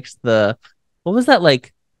I liked the what was that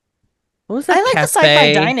like? What was that? I like the sci-fi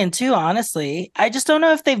cafe? dine-in too, honestly. I just don't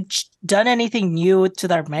know if they've done anything new to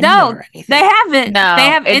their menu No, or anything. They haven't. No, they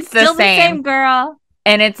have. it's It's the still the same. same girl.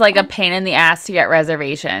 And it's like a pain in the ass to get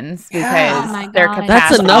reservations because Oh my their God. capacity.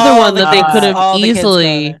 That's another All one the that they kids- could have all the kids go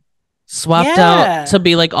easily there. swapped Yeah. out to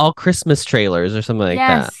be like all Christmas trailers or something like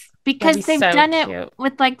Yes, that. because That'd be they've so done it cute.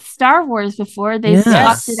 with like Star Wars before. They Yes.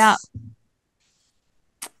 swapped it out.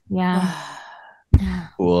 Yeah.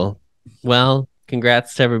 Cool. Well,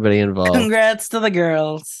 congrats to everybody involved. Congrats to the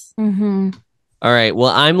girls. Mm-hmm. All right. Well,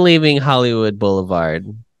 I'm leaving Hollywood Boulevard.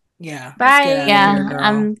 Yeah. Bye. let's get outta Yeah, here, girl.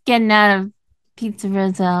 I'm getting out of Pizza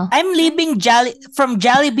Rizzo. I'm leaving from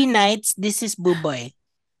Jollywood Nights. This is Boo Boy.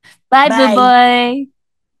 Bye, Bye. boo boy.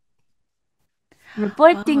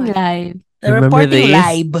 Reporting live. Remember Reporting these?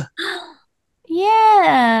 live.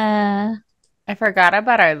 Yeah. I forgot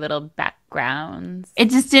about our little backgrounds. It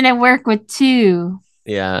just didn't work with two.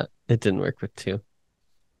 Yeah, it didn't work with two.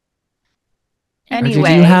 Anyway,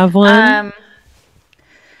 do you have one? I don't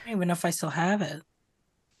even know if I still have it.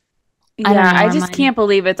 I don't know Yeah, I where just mine- can't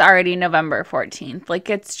believe it's already November 14th. Like,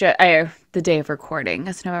 it's just the day of recording.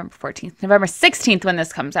 It's November 14th. November 16th when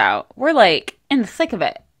this comes out. We're like in the thick of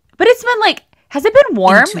it. But it's been like, has it been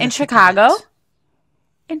warm Into the in thick of Chicago? it.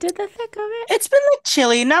 Into the thick of it? It's been like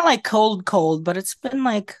chilly, not like cold, but it's been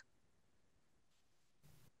like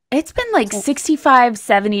It's been like 65,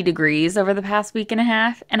 70 degrees over the past week and a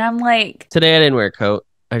half. And I'm like, Today I didn't wear a coat.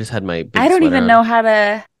 I just had my big I don't sweater even on. know how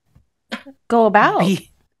to go about.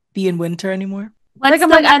 be in winter anymore. What's Like, I'm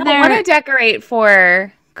the like, I don't want to weather? decorate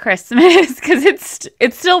for Christmas because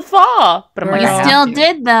it's still fall. But I'm like, You I have still to.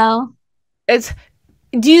 did though.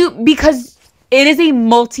 Because it is a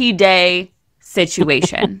multi-day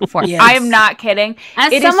situation for Yes. I am not kidding.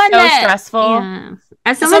 As It is someone so that, stressful. yeah.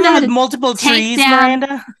 As someone Someone that with had multiple take trees, down-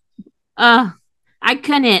 Miranda. I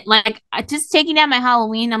couldn't just taking down my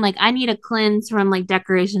Halloween. I'm like, I need a cleanse from like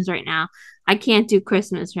decorations right now. I can't do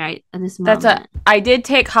Christmas right at this moment. I did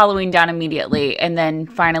take Halloween down immediately and then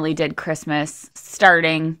finally did Christmas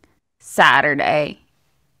starting Saturday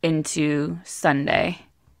into Sunday.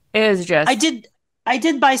 It was just I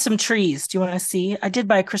did buy some trees. Do you want to see? I did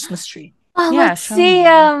buy a Christmas tree. Oh, Yeah, let's show see me.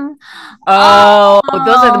 them. Oh,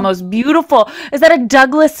 those are the most beautiful. Is that a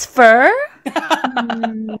Douglas fir?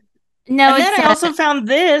 No, And then it's I also found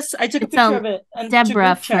this. I took a it's picture a of it. And took a Deborah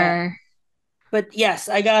group chat. fur. But yes,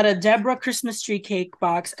 I got a Deborah Christmas tree cake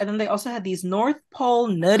box, and then they also had these North Pole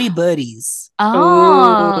Nutty Buddies.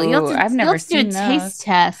 Oh, you'll Ooh, have I've to, never you'll have to do a seen taste those.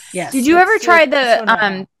 test. Yes. Did you ever let's do try it this one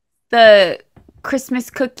now. the Christmas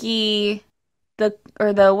cookie the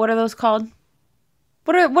what are those called?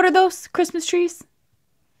 What are those Christmas trees?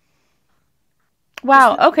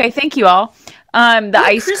 Wow. Okay. Thank you all. The What,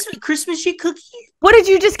 ice. Christmas tree cookies? What did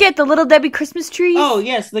you just get? The Little Debbie Christmas trees? Oh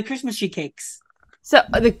yes, the Christmas tree cakes. So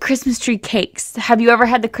the Christmas tree cakes. Have you ever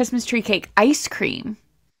had the Christmas tree cake ice cream?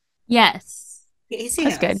 Yes, Casey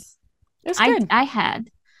That's good. has. It's I good.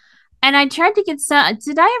 had, and I tried to get some.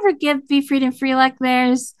 Did I ever give Be Freed and Free like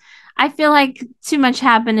theirs? I feel like too much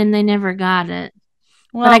happened and they never got it.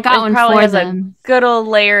 Well, I got it one probably for has them. a good old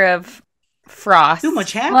layer of frost. Too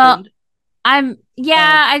much happened.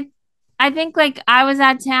 I think like I was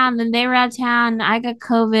out of town and they were out of town. I got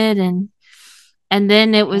COVID and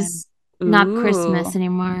then it was not Ooh. Christmas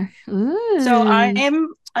anymore. Ooh. So I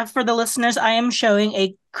am for the listeners. I am showing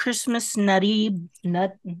a Christmas What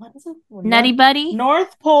is it? Nutty Buddy,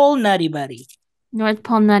 North Pole Nutty Buddy. North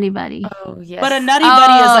Pole Nutty Buddy. Oh yes. But a Nutty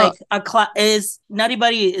Buddy is like Nutty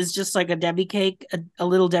Buddy is just like a Debbie cake, a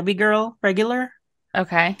little Debbie girl, regular.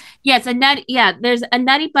 Okay. Yes, a nutty. Yeah, there's a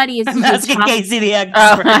Nutty Buddy is I'm usually asking chocolate. Casey the Oh,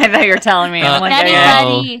 expert. I thought you were telling me. I'm like, Nutty yeah.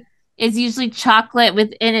 Buddy is usually chocolate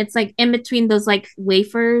and it's like in between those like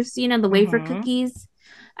wafers, you know, the wafer cookies,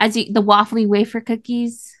 the waffly wafer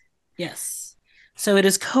cookies. Yes. So it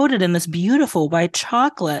is coated in this beautiful white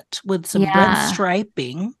chocolate with some red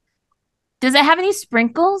striping. Does it have any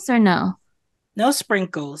sprinkles or no? No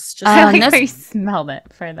sprinkles. Just I like how you smelled it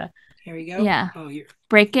for the. Here we go. Yeah. Oh,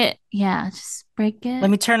 break it. Yeah, just break it. Let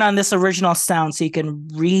me turn on this original sound so you can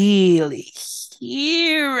really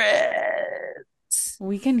hear it.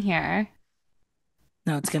 We can hear.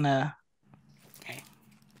 No, it's gonna. Okay.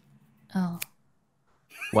 Oh.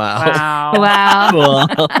 Wow. Wow.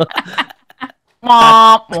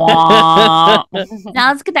 Womp, womp. Now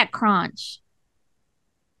let's get that crunch.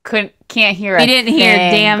 Can't hear We a didn't thing, hear a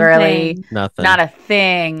damn girly. thing. Nothing. Not a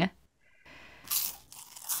thing.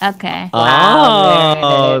 Okay.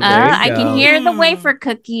 Oh, there you I can go. hear the wafer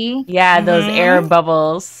cookie. Yeah, those air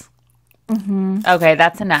bubbles. Mm-hmm. Okay,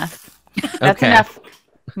 that's enough. That's Okay. enough.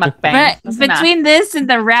 Mukbang. But between this and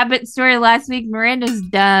the rabbit story last week, Miranda's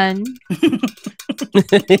done.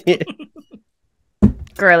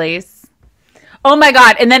 Girlies. Oh my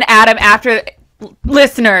God. And then Adam, after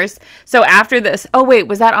listeners. So after this, oh wait,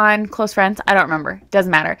 was that on Close Friends? I don't remember. Doesn't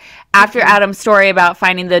matter. After Adam's story about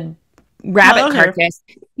finding the rabbit carcass,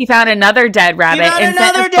 he found another dead rabbit and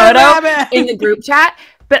sent a photo in the group chat.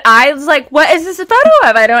 But I was like, what is this a photo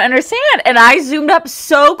of? I don't understand. And I zoomed up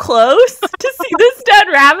so close to see this dead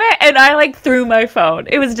rabbit, and I like threw my phone.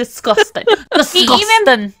 It was disgusting.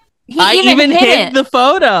 Disgusting. He even hid the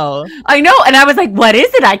photo. I know, and I was like, what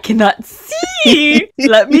is it? I cannot see.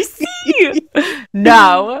 Let me see.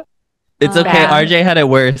 No. It's okay. Bad. RJ had it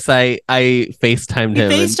worse. I FaceTimed him.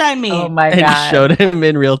 He FaceTimed me. Oh my and God. showed him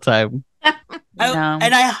in real time. And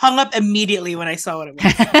I hung up immediately when I saw what it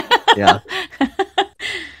was. Yeah.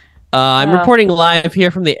 I'm reporting live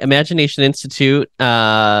here from the Imagination Institute.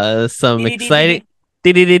 Some exciting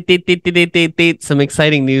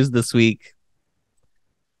news this week.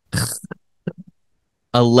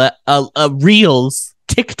 Reels,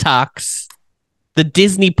 TikToks, the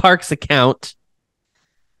Disney Parks account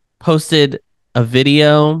posted a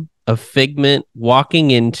video of Figment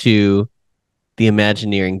walking into the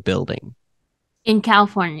Imagineering building in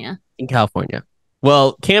California.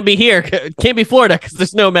 Well, can't be here. Can't be Florida because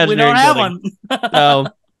there's no Imagineering building. We don't have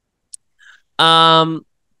one. So,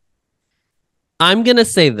 I'm gonna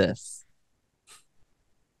say this.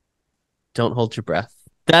 Don't hold your breath.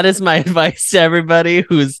 That is my advice to everybody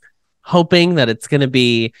who's hoping that it's gonna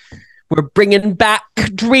be. We're bringing back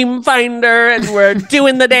Dreamfinder and we're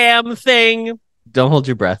doing the damn thing. Don't hold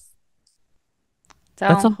your breath.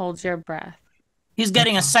 Don't hold your breath. He's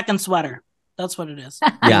getting a second sweater. That's what it is.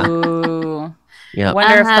 Yeah. Ooh. Yeah.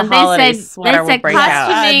 Wonder if the holiday sweater will break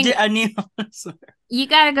out. A new sweater. You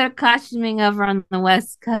gotta go to costuming over on the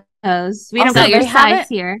West Coast. We don't got your size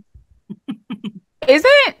here.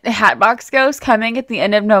 Isn't Hatbox Ghost coming at the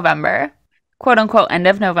end of November? Quote unquote end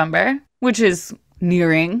of November, which is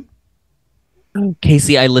nearing.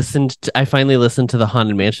 Casey, I finally listened to the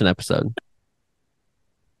Haunted Mansion episode.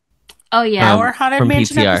 Oh yeah. Our Haunted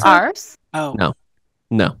Mansion PTR. episode? Ours? Oh.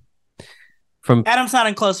 No. From Adam's not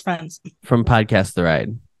in Close Friends. From Podcast The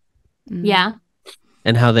Ride. Yeah.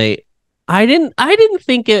 And how I didn't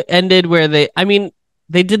think it ended where they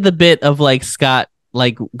did the bit of like Scott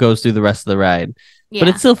like goes through the rest of the ride. Yeah.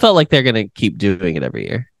 But it still felt like they're gonna keep doing it every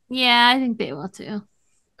year. Yeah, I think they will too.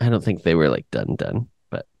 I don't think they were like done,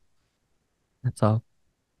 but that's all.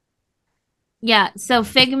 Yeah, so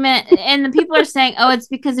Figment, and the people are saying, oh, it's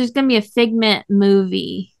because there's going to be a Figment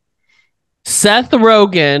movie. Seth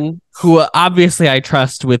Rogen, who obviously I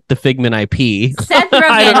trust with the Figment IP. Seth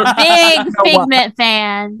Rogen, big Figment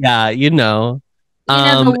fan. Yeah, you know. You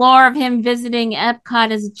know the lore of him visiting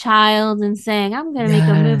Epcot as a child and saying, I'm going to make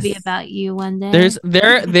a movie about you one day.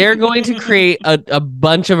 They're going to create a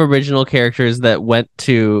bunch of original characters that went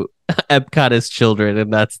to Epcot as children,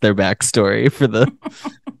 and that's their backstory for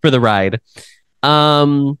the ride.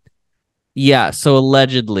 Yeah, so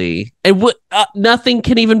allegedly, nothing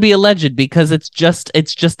can even be alleged because it's just a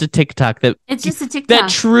TikTok that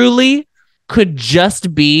truly could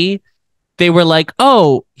just be. They were like,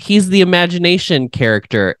 oh, he's the imagination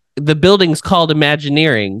character. The building's called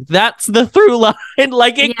Imagineering. That's the through line.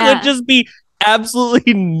 Like it could just be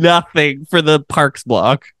absolutely nothing for the parks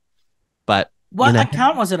blog. But what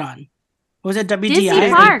account was it on? Was it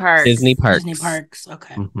WDI? Disney Parks. Disney Parks.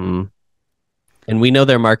 Okay. Mm-hmm. And we know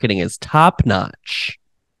their marketing is top notch.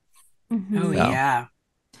 Mm-hmm. Oh yeah.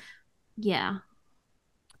 Yeah.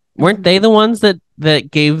 Weren't they the ones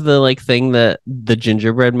that gave the like thing that the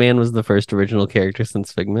gingerbread man was the first original character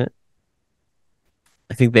since Figment?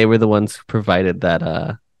 I think they were the ones who provided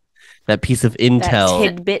that piece of intel.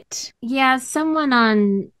 That tidbit. Yeah, someone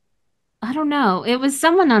on, I don't know. It was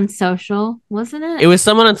someone on social, wasn't it? It was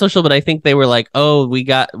someone on social, but I think they were like, "Oh, we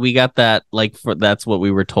got that. Like, that's what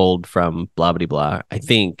we were told from blah blah blah." I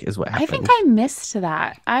think is what happened. I think I missed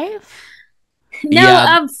that.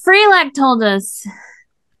 No, Freelak told us.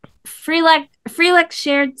 Freelak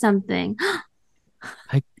shared something.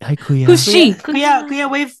 Hi, Kuya. Who's she? Kuya,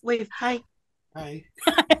 wave. Hi.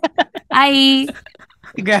 I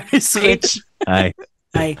Grab his switch. Hi.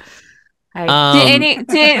 Hi.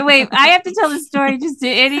 wait, I have to tell the story just to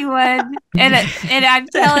anyone, and I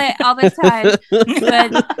tell it all the time.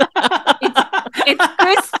 But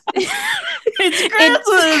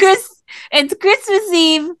it's Christmas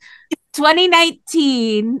Eve,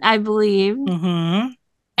 2019, I believe. Mm-hmm.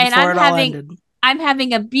 And I'm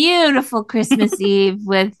having a beautiful Christmas Eve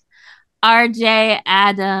with RJ,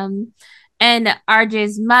 Adam, and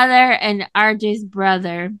RJ's mother and RJ's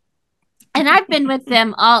brother. And I've been with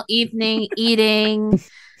them all evening, eating,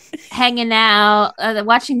 hanging out,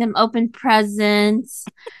 watching them open presents.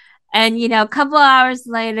 And, a couple hours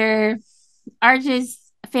later, RJ's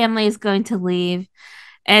family is going to leave.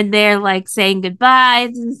 And they're like saying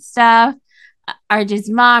goodbyes and stuff. RJ's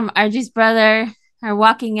mom, RJ's brother are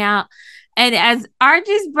walking out. And as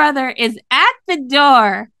RJ's brother is at the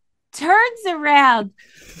door, turns around,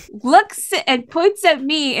 looks and points at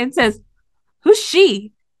me and says, "Who's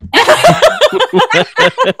she?" Like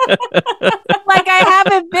I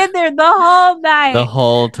haven't been there the whole night. The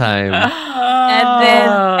whole time.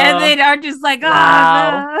 And then RJ's like,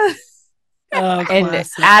 wow. no. And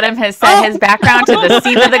Adam has set his background to the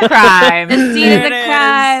scene of the crime. The scene of the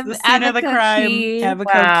crime. The scene of the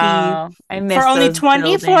crime. Wow. I missed for only those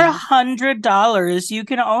 $2,400, you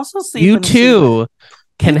can also sleep. You too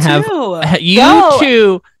can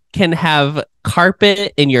have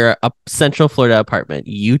carpet in your Central Florida apartment.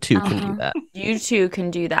 You too can do that. You too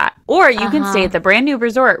can do that. Or you can stay at the brand new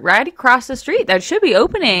resort right across the street that should be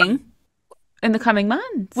opening in the coming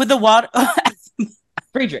months. With the water.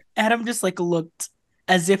 Friedrich. Adam just like looked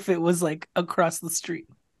as if it was like across the street.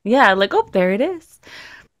 Yeah, like, oh, there it is.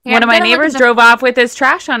 Yeah, one of my neighbors drove off with his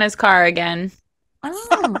trash on his car again.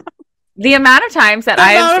 Oh. The amount of times that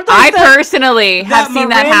I personally have seen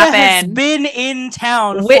that happen. Has been in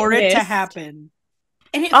town for it to happen.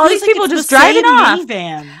 And all these people just driving off.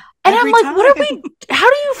 Minivan and I'm like, what are we? How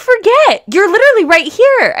do you forget? You're literally right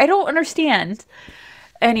here. I don't understand.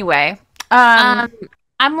 Anyway, I'm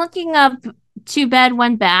looking up 2-bed,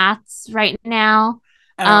 1-baths right now.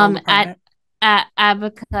 At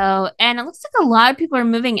Abaco, and it looks like a lot of people are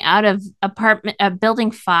moving out of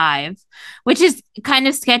building 5, which is kind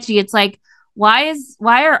of sketchy. It's like, why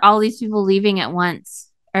are all these people leaving at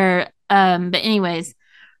once? But anyways,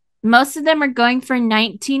 most of them are going for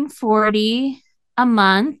 $19.40 a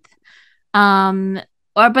month.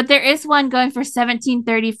 But there is one going for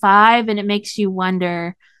 $17.35, and it makes you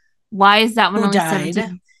wonder, why is that one only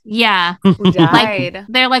 $17? Yeah, who died? Like,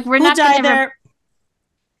 they're like, we're not going to.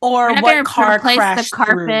 Or what car crashed the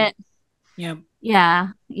carpet. Through. Yeah.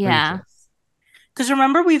 Because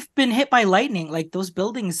remember, we've been hit by lightning, like those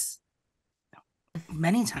buildings,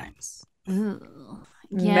 many times. Ooh,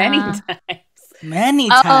 yeah. Many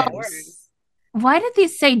times. Why did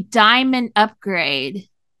these say diamond upgrade?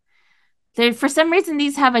 For some reason,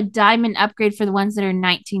 these have a diamond upgrade for the ones that are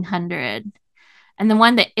 1900, and the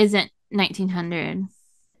one that isn't 1900.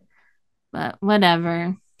 But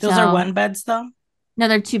whatever. Those are 1 beds, though. No,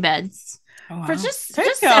 they're 2 beds. Oh, wow. For just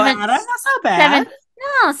that's seven. not so bad.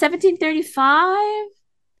 $17.35.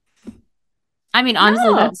 I mean,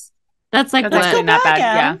 honestly, that's like that's actually not bad.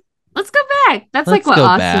 Yeah. Let's go back. That's like what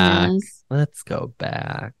Austin is. Let's go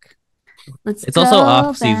back. It's also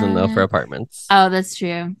off season though for apartments. Oh, that's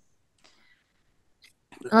true.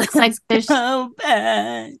 Looks like there's go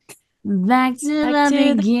back to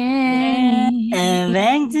the beginning and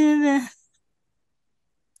back to the.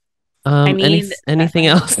 I need anything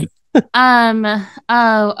else? What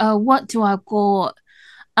do I got?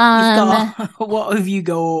 What have you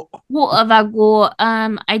got? What have I got?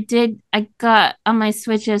 I got on my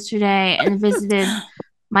Switch yesterday and visited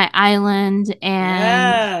my island,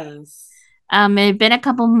 and it had been a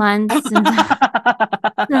couple months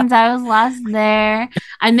since I was last there.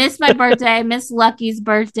 I missed my birthday. I missed Lucky's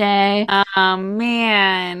birthday. Oh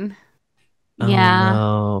man. Yeah. Oh,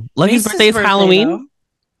 no. Lucky's birthday is Halloween? Though.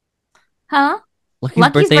 Huh?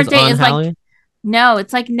 Lucky's birthday is Halloween? Like, no,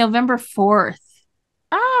 it's like November 4th.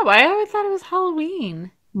 Oh, I always thought it was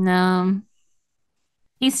Halloween. No.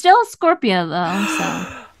 He's still a Scorpio though,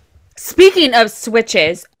 so. Speaking of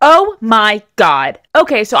Switches, oh my God.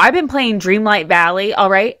 Okay, so I've been playing Dreamlight Valley, all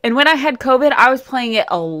right? And when I had COVID, I was playing it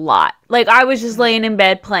a lot. Like, I was just laying in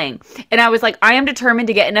bed playing. And I was like, I am determined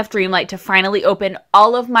to get enough Dreamlight to finally open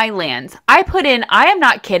all of my lands. I put in, I am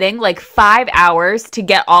not kidding, like 5 hours to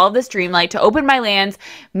get all of this Dreamlight, to open my lands.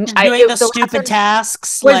 Doing the stupid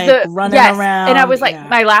tasks, like running around. And I was like,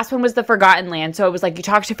 my last one was the Forgotten Land. So it was like, you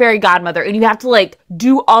talk to Fairy Godmother, and you have to, like,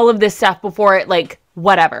 do all of this stuff before it, like,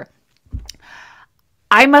 whatever.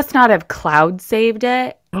 I must not have cloud saved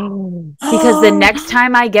it because the next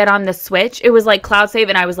time I get on the Switch, it was like cloud save,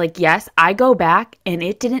 and I was like, yes, I go back, and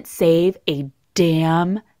it didn't save a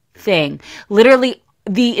damn thing. Literally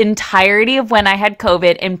the entirety of when I had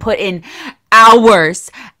COVID and put in hours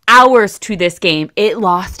to this game, it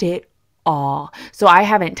lost it all. So I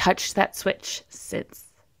haven't touched that Switch since.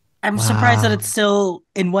 I'm surprised that it's still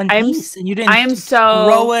in one piece and you didn't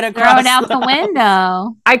throw it across. Throw it out the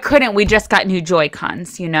window. I couldn't. We just got new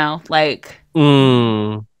Joy-Cons, you know, like.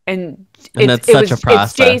 And that's it such a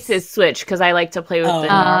process. It's Jace's Switch because I like to play with the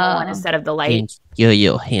normal one instead of the light.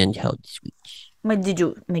 Your handheld Switch. My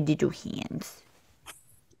digital hands.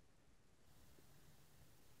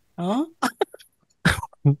 Huh?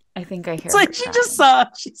 I think I hear. It's like she just saw.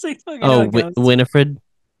 She's like, Winifred.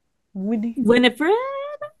 Winifred.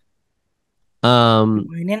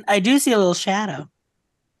 I do see a little shadow.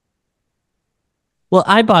 Well,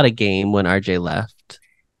 I bought a game when RJ left.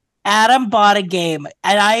 Adam bought a game,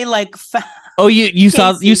 and I like. Oh, you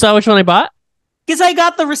saw which one I bought? Because I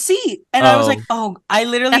got the receipt, and I was like, I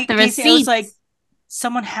literally the Casey, I was receipt. like,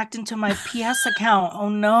 someone hacked into my PS account. Oh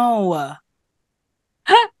no!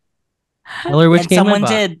 Tell her which game someone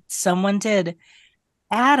I bought. Someone did.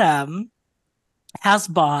 Adam has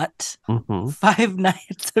bought 5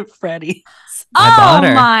 Nights at Freddy's. I bought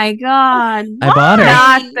her. Oh my God! I bought her.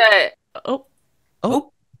 Not the.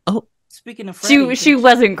 Oh. Speaking of Freddy, She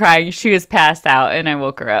wasn't crying. She was passed out, and I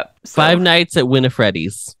woke her up. So. 5 Nights at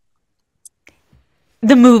Winifred's.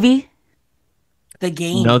 The movie. The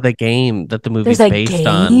game. No, the game that the movie's There's a based game?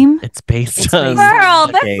 on. It's based on. Girl,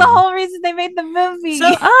 the that's game. the whole reason they made the movie. So-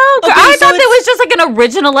 I so thought that was just like an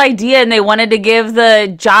original idea, and they wanted to give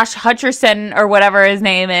the Josh Hutcherson or whatever his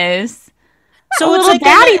name is So a it's little like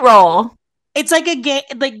daddy role. It's like a game.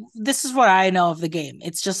 Like, this is what I know of the game.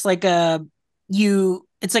 It's just like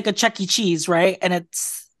it's like a Chuck E. Cheese, right? And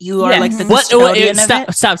you are like the custodian of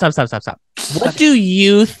it. Stop. What do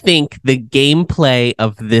you think the gameplay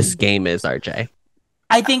of this game is, RJ?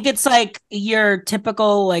 I think it's like your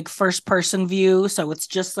typical like first person view. So it's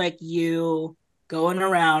just like you going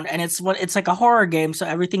around, and it's like a horror game. So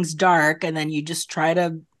everything's dark, and then you just try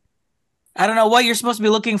to. I don't know what you're supposed to be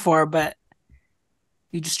looking for, but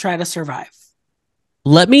you just try to survive.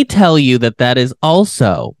 Let me tell you that is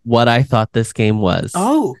also what I thought this game was.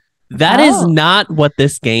 That is not what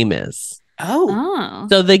this game is.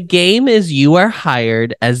 So the game is you are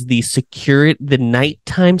hired as the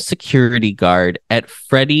nighttime security guard at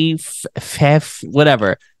Freddie's Fassbear's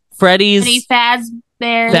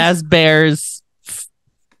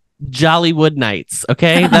Jollywood Nights.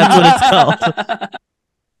 Okay, that's what it's called.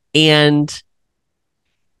 And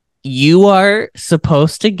you are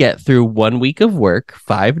supposed to get through 1 week of work,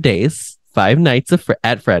 5 days, 5 nights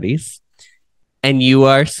at Freddie's. And you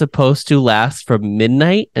are supposed to last from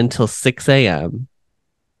midnight until 6 a.m.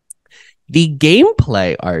 The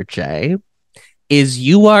gameplay, RJ, is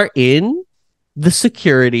you are in the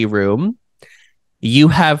security room. You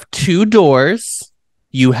have 2 doors.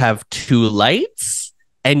 You have 2 lights.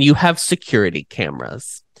 And you have security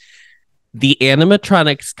cameras. The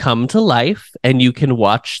animatronics come to life, and you can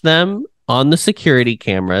watch them on the security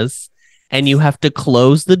cameras. And you have to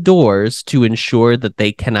close the doors to ensure that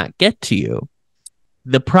they cannot get to you.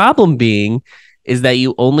 The problem being is that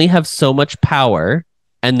you only have so much power,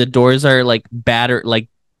 and the doors are like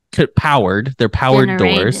powered. They're powered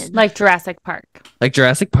doors, like Jurassic Park.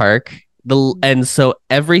 And so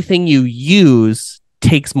everything you use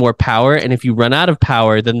takes more power, and if you run out of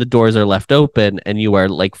power, then the doors are left open, and you are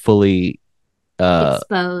like fully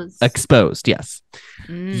exposed. Yes,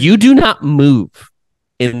 you do not move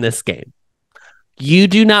in this game. You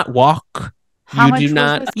do not walk.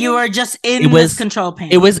 You are just in this control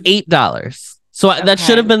panel. It was $8. So that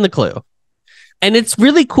should have been the clue. And it's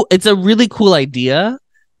really cool. It's a really cool idea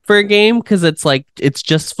for a game because it's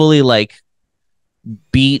just fully learn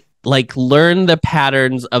the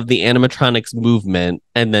patterns of the animatronics movement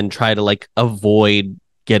and then try to avoid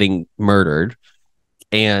getting murdered.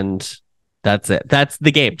 And that's it. That's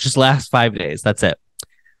the game. Just last 5 days. That's it.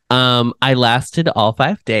 I lasted all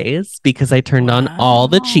 5 days because I turned on all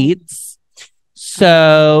the cheats.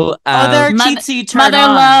 So, they're Mother- cheatsy turn Mother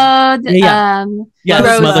on. Load. Yeah. Yes,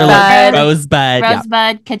 Rosebud. Motherlode, Rosebud. Yeah.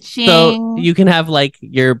 Rosebud, Kaching. So you can have like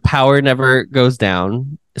your power never goes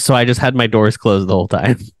down. So I just had my doors closed the whole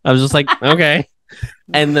time. I was just like, okay.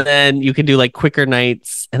 And then you can do like quicker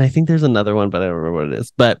nights, and I think there's another one, but I don't remember what it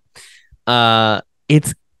is. But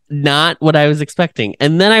it's not what I was expecting.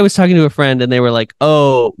 And then I was talking to a friend, and they were like,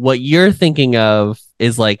 "Oh, what you're thinking of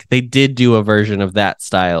is like they did do a version of that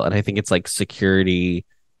style, and I think it's like security.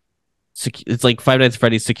 It's like Five Nights at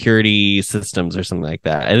Freddy's security systems or something like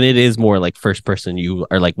that, and it is more like first person. You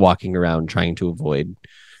are like walking around trying to avoid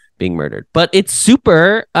being murdered, but it's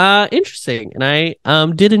super interesting, and I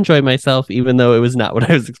did enjoy myself, even though it was not what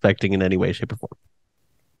I was expecting in any way, shape, or form.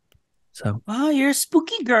 So, Oh, you're a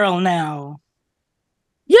spooky girl now.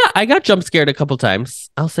 yeah, I got jump scared a couple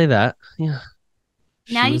times. I'll say that. Yeah.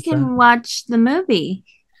 Now She you was, can watch the movie.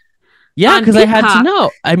 yeah, on because I had to Peacock.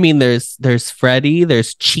 know. I mean, there's Freddie,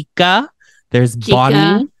 there's Chica, there's Chica.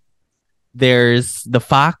 Bonnie. There's the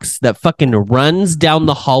fox that fucking runs down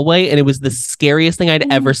the hallway, and it was the scariest thing I'd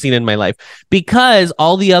ever seen in my life. Because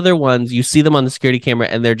all the other ones, you see them on the security camera,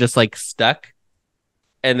 and they're just like stuck,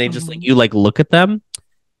 and they just like you like look at them.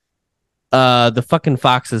 The fucking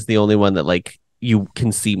fox is the only one that like you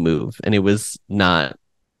can see move, and it was not.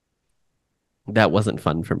 That wasn't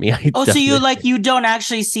fun for me. So you don't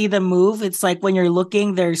actually see them move. It's like when you're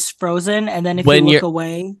looking, there's frozen, and then if When you look you're-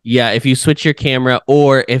 away, Yeah, if you switch your camera,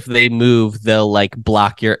 or if they move, they'll like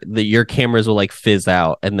block your cameras will like fizz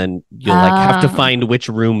out, and then you'll like have to Ah. find which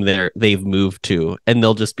room they've moved to, and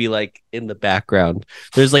they'll just be like in the background.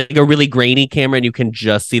 There's like a really grainy camera, and you can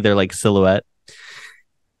just see their like silhouette.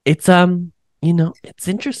 It's it's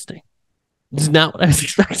interesting. It's not what I was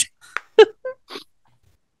expecting.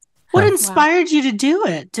 what inspired you to do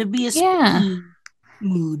it? To be a spooky Yeah.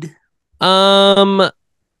 mood. The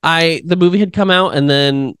movie had come out, and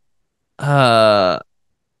then I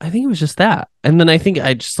think it was just that. And then I think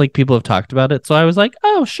I just like people have talked about it. So I was like,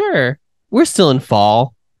 oh, sure. We're still in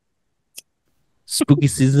fall. Spooky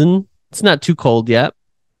season. It's not too cold yet.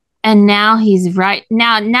 And now he's right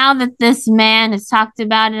now that this man has talked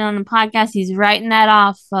about it on the podcast, he's writing that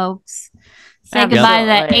off, folks. Say goodbye to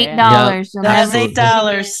that $8. You'll That's never-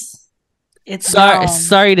 $8. It's Sorry, gone.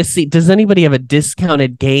 sorry to see. Does anybody have a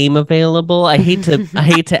discounted game available? I hate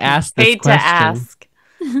to ask this Hate to question. ask.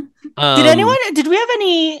 Did we have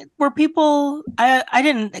any, were people, I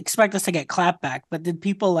didn't expect us to get clapback, but did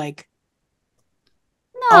people like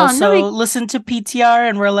No, also nobody- listen to PTR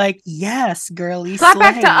and were like, yes, girlie, Clap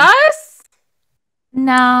back to slay. us.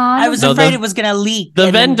 no, I was No, afraid the- it was going to leak. The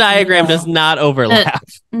and Venn then, diagram does know. not overlap.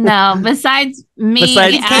 no. Besides me,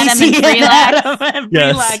 Besides Adam, Casey and Freelax. Adam and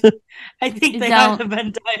Yes. Freelax. I think they have Don't. the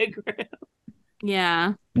Venn diagram.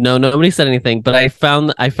 Yeah. No, nobody said anything, but I found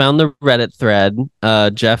the Reddit thread.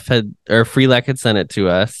 Jeff had or Freelak had sent it to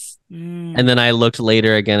us. And then I looked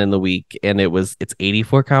later again in the week, and it's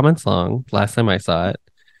 84 comments long last time I saw it.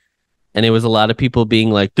 And it was a lot of people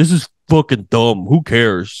being like, this is fucking dumb. Who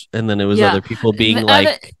cares? And then it was Yeah. other people being The like,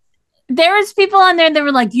 other- There was people on there that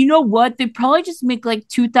were like, you know what? They probably just make like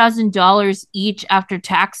 $2,000 each after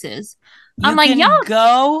taxes. I'm like, can y'all-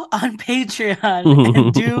 go on Patreon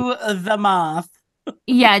and do the math.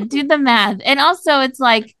 Yeah, do the math. And also it's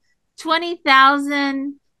like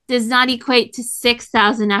 20,000 does not equate to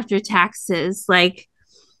 6,000 after taxes. Like,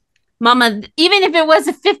 mama, even if it was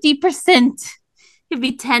a 50%, it'd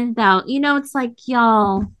be 10,000. You know, it's like,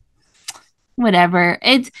 y'all, whatever.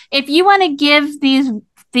 It's if you want to give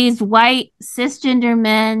these white cisgender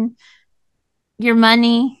men your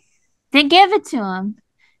money, then give it to them.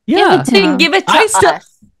 yeah. Give it to Then them. give it to I us. still-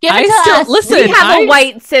 Give it I to still us. listen. We have I- a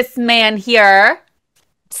white cis man here.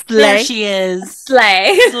 There Slay. she is.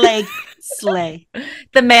 Slay. Slay.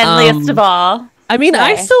 The manliest of all. I mean,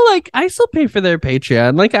 I Slay. still pay for their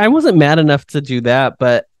Patreon. Like, I wasn't mad enough to do that,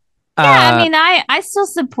 but Yeah, I mean, I still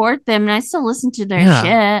support them and I still listen to their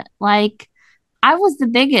shit. Like, I was the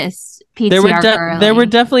biggest PTR girly. there were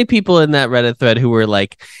definitely people in that Reddit thread who were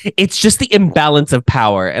like, it's just the imbalance of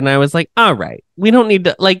power, and I was like, all right, we don't need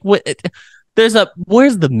to like what. Where's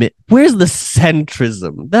the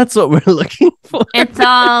centrism? That's what we're looking for.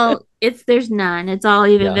 There's none. It's all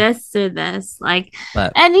either Yeah. this or this. Like,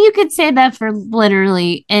 But- and you could say that for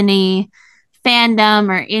literally any fandom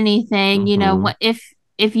or anything. You know, Mhm. what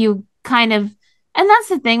if you kind of, and that's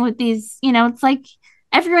the thing with these. You know, it's like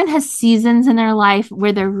everyone has seasons in their life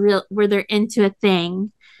where they're into a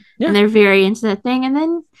thing, Yeah. and they're very into that thing, and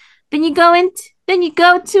then you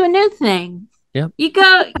go to a new thing. Yep. You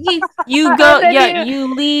go. You go, yeah,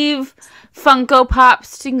 you leave Funko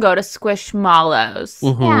Pops, you can go to Squishmallows.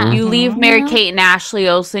 Mhm. Yeah. You leave Mary-Kate and Ashley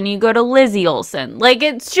Olsen, you go to Lizzie Olsen. Like,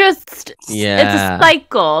 it's just, it's Yeah. a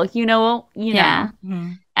cycle, you know? Yeah.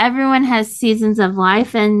 Mhm. Everyone has seasons of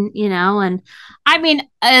life, and and I mean,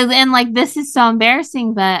 and like, this is so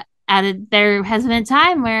embarrassing, but there has been a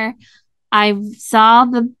time where I saw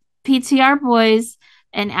the PTR boys,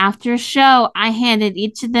 and after a show, I handed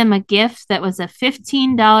each of them a gift that was a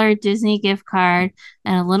 $15 Disney gift card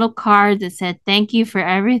and a little card that said, "Thank you for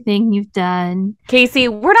everything you've done." Casey,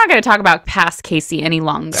 we're not going to talk about past Casey any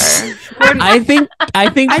longer. I think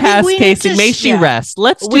past we need Casey, to may she yeah. rest.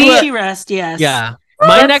 Let's do May it. she rest, yes. Yeah.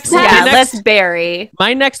 My next let's bury.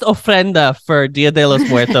 my next ofrenda for Dia de los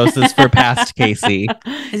Muertos is for past Casey.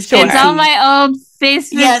 It's It's on my old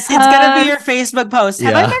Facebook. Yes, it's gonna be your Facebook post.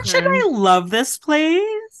 Have I Yeah. mentioned I love this place?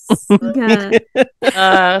 Good.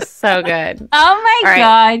 So good. Oh my All right.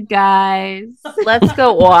 God, guys. Let's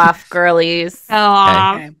go off, girlies. Go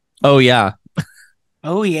off. Okay. Oh yeah.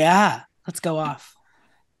 Oh yeah. Let's go off.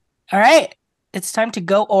 All right. It's time to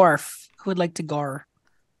go orf. Who would like to gore?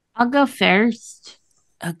 I'll go first.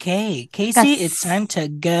 Okay, Casey, That's- it's time to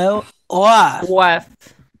go off. What?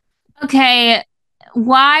 Okay,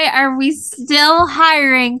 why are we still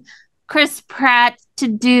hiring Chris Pratt to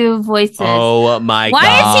do voices? Oh my why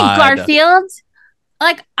god. is he Garfield?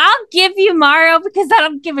 Like, I'll give you Mario because I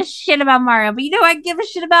don't give a shit about Mario, but I give a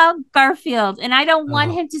shit about Garfield, and I don't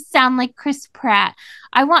want him to sound like Chris Pratt.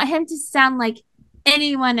 I want him to sound like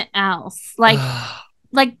anyone else. Like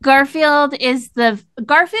Garfield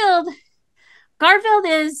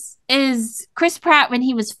is Chris Pratt when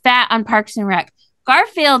he was fat on Parks and Rec.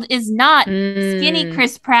 Garfield is not skinny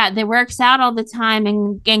Chris Pratt that works out all the time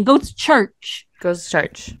and goes to church. Goes to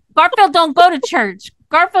church. Garfield don't go to church.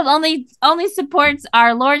 Garfield only supports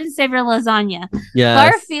our Lord and Savior lasagna.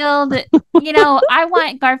 Yes. Garfield, I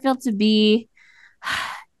want Garfield to be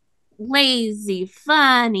lazy,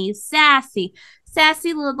 funny, sassy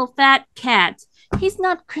little fat cat. He's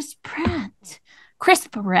not Chris Pratt. Chris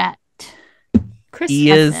Pratt.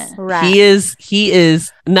 He is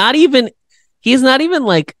not even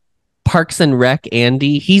like Parks and Rec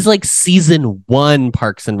Andy. He's like season 1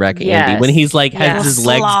 Parks and Rec Andy when he's like has his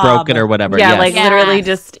legs broken or whatever. Yeah, like literally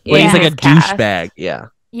just when he's like a cast. douchebag. Yeah.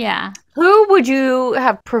 Yeah. Who would you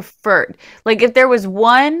have preferred? Like, if there was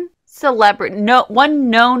one celebrity, one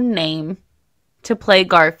known name to play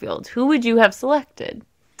Garfield, who would you have selected?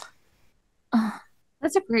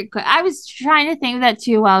 That's a great question. I was trying to think of that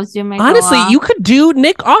too while I was doing my Honestly, go-off. you could do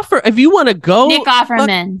Nick Offer if you want to go. Nick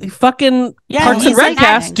Offerman. Fucking Parks and he's Rec like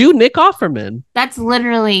cast. Do Nick Offerman. That's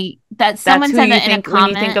literally That's someone who said you that in a think when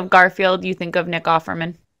comment. you think of Garfield. You think of Nick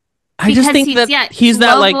Offerman. I just think he's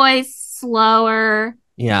that slow like voice, slower.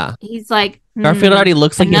 yeah. He's like Garfield already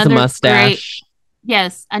looks like he has a another mustache.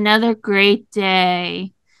 Yes, another great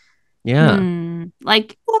day. Yeah.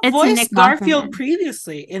 Like Who it's a voiced Nick Garfield Offerman.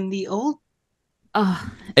 previously in the old?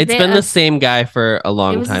 Oh, It's been the same guy for a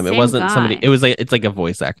long was the time. It same wasn't somebody. guy. It was like it's like a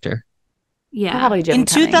voice actor. yeah. Probably Jim In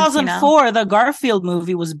Cummings, 2004, the Garfield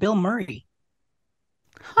movie was Bill Murray.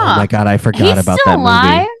 Oh my god, I forgot He's about still that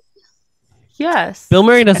alive. movie. Yes. Bill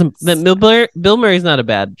Murray doesn't. Bill Murray's not a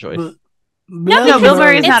bad choice. No, Bill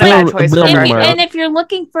Murray's not a It's bad like- choice. Bill for Murray. Garfield. And if you're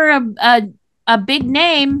looking for a big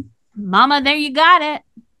name, Mama, there you got it.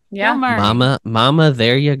 Yeah. Bill Murray. Mama,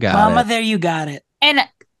 there you got Mama, it. there you got it. And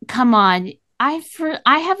come on, I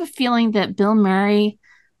have a feeling that Bill Murray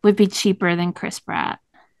would be cheaper than Chris Pratt.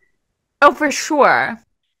 Oh, for sure.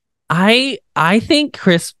 I think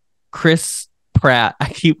Chris Pratt. I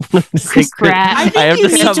keep wanting to say Chris Pratt. I think I have you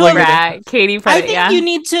to need stop to- like Right. Katie I Pratt, think yeah. you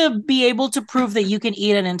need to be able to prove that you can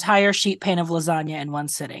eat an entire sheet pan of lasagna in one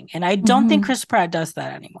sitting. And I don't think Chris Pratt does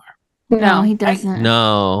that anymore. No, he doesn't.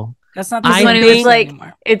 No. That's not the I same when it think- was like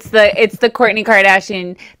anymore. it's the Kourtney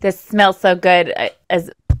Kardashian. This smells so good as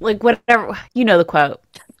like whatever the quote.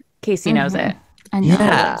 Casey knows it. I know.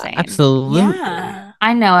 Yeah, I'm saying. absolutely. Yeah.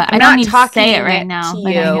 I know it. I'm I not don't need to talking say it right it now, to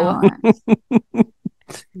but I know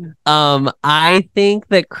it. I think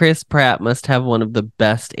that Chris Pratt must have one of the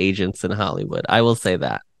best agents in Hollywood. I will say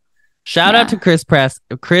that. Shout out to Chris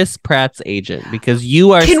Pratt's agent because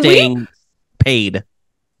you are staying paid.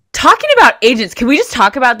 Talking about agents, can we just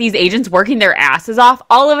talk about these agents working their asses off?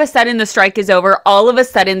 All of a sudden, the strike is over. All of a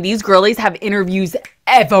sudden, these girlies have interviews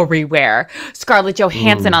everywhere. Scarlett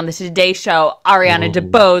Johansson on the Today Show, Ariana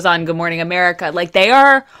DeBose on Good Morning America. Like, they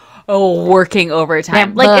are working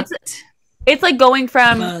overtime. Like, it's like going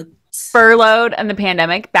from furloughed and the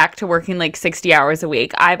pandemic back to working like 60 hours a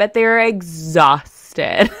week. I bet they're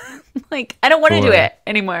exhausted. Like, I don't want to do it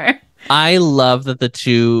anymore. I love that the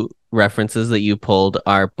two references that you pulled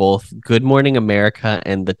are both Good Morning America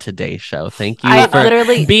and the Today Show. Thank you I for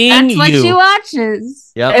literally being That's what you. she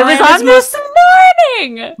watches. Yep. it was Miranda's on this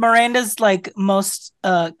morning. Miranda's like most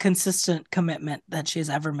consistent commitment that she's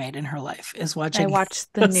ever made in her life is watching. I watch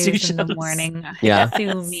the those two news in the shows. morning. Yeah.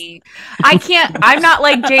 Sue me. I can't. I'm not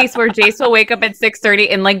like Jace, where Jace will wake up at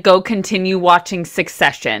 6:30 and like go continue watching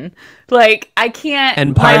Succession. Like I can't.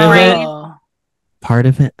 And my part of it- brain- Part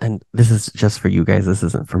of it, and this is just for you guys, this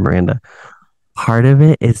isn't for Miranda. Part of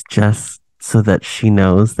it is just so that she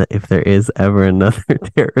knows that if there is ever another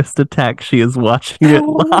terrorist attack, she is watching it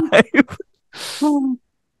live.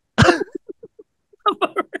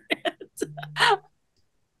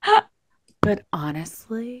 But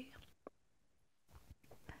honestly,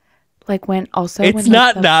 like when also It's when,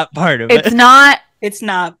 not like, that part of it. it's not. It's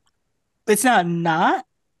not. It's not.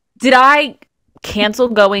 Did I cancel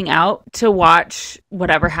going out to watch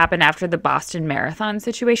whatever happened after the Boston Marathon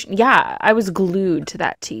situation? Yeah, I was glued to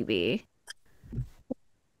that TV.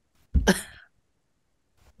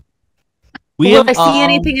 Will I see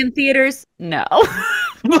anything in theaters? No.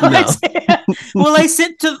 Will I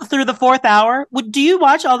sit through the fourth hour? Do you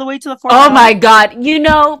watch all the way to the fourth Oh hour? my god!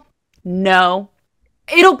 No.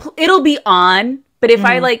 It'll be on, but if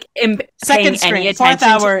I like am Second paying screen, any fourth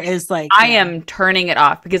attention, hour is like I am turning it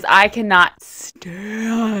off because I cannot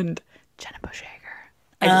stand Jenna Bush Hager.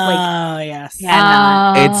 I just like yes.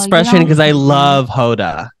 cannot. It's frustrating because I love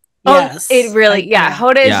Hoda. Yes. Oh, it really, yeah.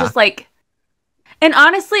 Hoda is Yeah. just like, and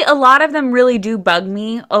honestly, a lot of them really do bug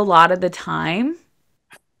me a lot of the time.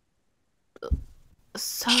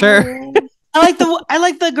 So, Sure. I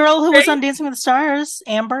like the girl who was on Dancing with the Stars.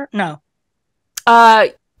 Amber? No.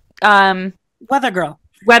 Weather Girl.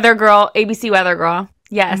 Weather Girl, ABC Weather Girl.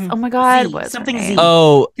 Yes. Mhm. Oh my God. Z, What's something her Z. name?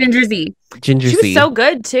 Oh, Ginger Z. Ginger She was Z. so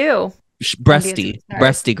good too. Breasty. Sorry.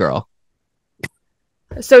 Breasty girl.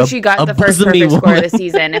 So A- she got a the first bosomy perfect score of woman. the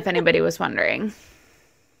season, if anybody was wondering.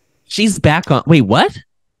 She's back on. Wait, what?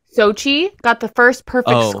 Sochi got the first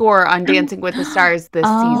perfect Oh. score on Dancing with the Stars this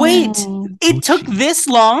season. Wait, it took this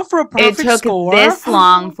long for a It perfect took score? this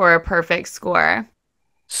long for a perfect score.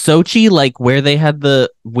 Sochi, like where they had the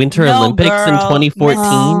Winter No, Olympics in girl.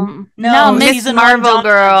 2014. No, Miss season Marvel one,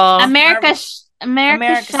 girl. America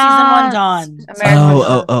America season Shots. one dawn.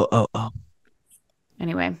 America Oh.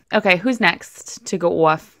 Anyway, okay, who's next to go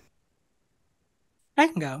off? I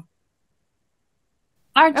can go.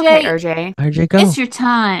 RJ, Okay, RJ. RJ, go. it's your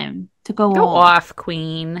time to go, Go off. off,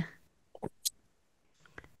 Queen.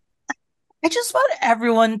 I just want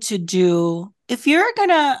everyone to do, if you're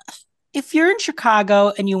in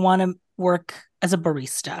Chicago and you want to work as a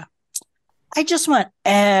barista, I just want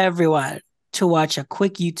everyone to watch a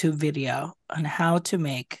quick YouTube video on how to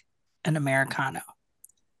make an Americano.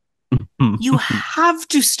 You have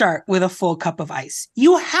to start with a full cup of ice.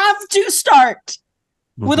 You have to start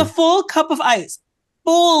with a full cup of ice.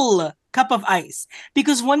 Full cup of ice.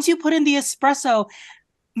 Because once you put in the espresso,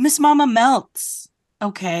 Miss Mama melts.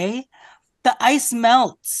 Okay? The ice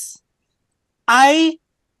melts. I'm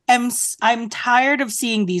tired of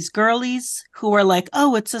seeing these girlies who are like,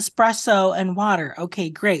 oh, it's espresso and water. Okay,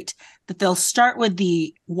 great. That they'll start with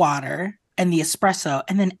the water and the espresso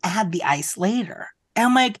and then add the ice later. And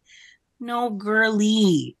I'm like, no,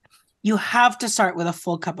 girly. You have to start with a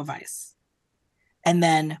full cup of ice. And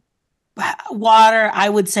then water, I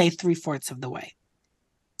would say 3/4 of the way.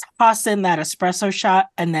 Toss in that espresso shot,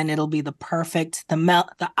 and then it'll be the perfect,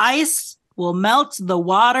 the ice will melt, the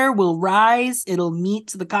water will rise, it'll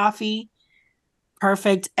meet the coffee.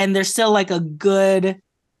 Perfect. And there's still like a good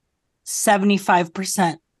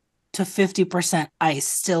 75% to 50% ice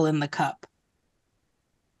still in the cup.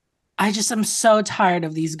 I'm so tired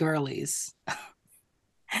of these girlies.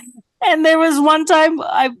 And there was one time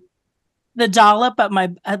the dollop at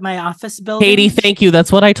my office building. Katie, thank you.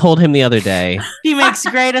 That's what I told him the other day. She makes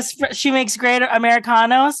great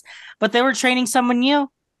Americanos, but they were training someone new.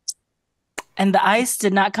 And the ice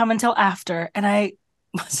did not come until after. And I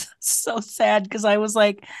was so sad because I was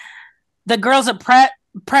like, the girls at Pret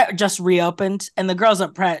just reopened, and the girls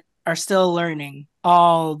at Pret are still learning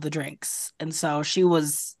all the drinks. And so she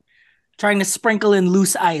was trying to sprinkle in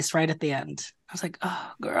loose ice right at the end. I was like,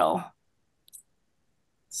 oh, girl.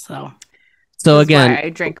 So That's again, why I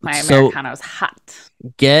drink my Americanos hot.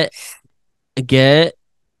 get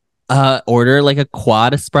order like a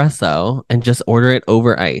quad espresso and just order it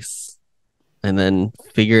over ice, and then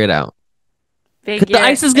figure it out. Because the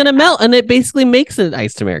ice is gonna melt, and it basically makes an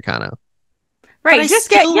iced Americano. Right. Just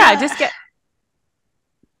get.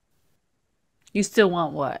 You still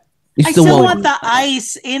want what? You I still want the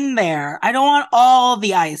ice in there. I don't want all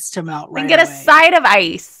the ice to melt right And get a away. side of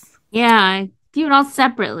ice. Yeah, Do it all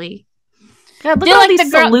separately. God, look Do at all like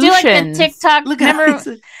these the girl. Do like the solutions. TikTok. Look at Remember?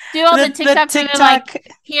 this. Do all the The TikToks. Where they're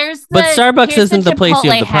like, here's the. But Starbucks here's isn't the place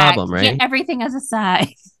you have Chipotle the problem, hack. right? Get everything as a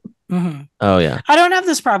side. Mhm. Oh yeah. I don't have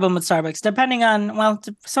this problem with Starbucks, depending on,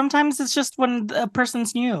 sometimes it's just when a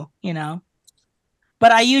person's new,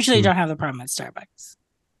 But I usually don't have the problem at Starbucks.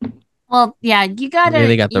 Well, yeah, you gotta. Maybe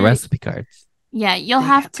they got the recipe cards. Yeah, you'll They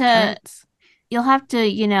have got the to. cards. You'll have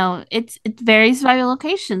to. It varies by your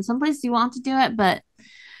location. Some places you want to do it, but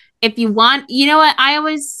if you want, what I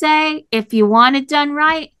always say: if you want it done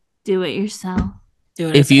right, do it yourself. Do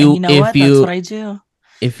it. If And you- you know if what? you- That's what I do.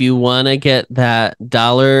 If you want to get that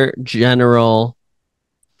Dollar General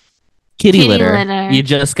kitty litter, you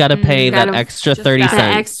just got to pay that extra 30 The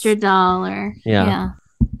cents. extra $1. Yeah.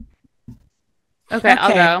 Okay,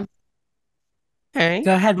 I'll go. Okay.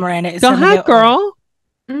 Go ahead, Miranda. It's Go gonna ahead, get- girl.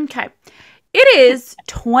 Okay. It is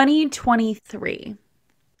 2023.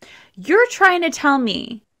 You're trying to tell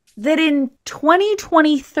me that in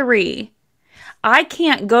 2023, I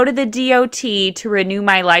can't go to the DOT to renew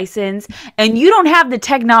my license, and you don't have the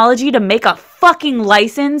technology to make a fucking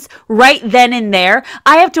license right then and there?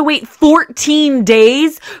 I have to wait 14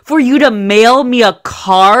 days for you to mail me a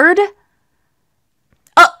card?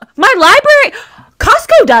 My library,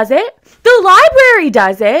 Costco does it. The library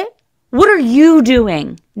does it. What are you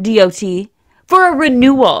doing, DOT, for a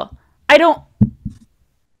renewal?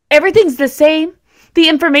 Everything's the same. The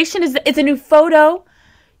information it's a new photo.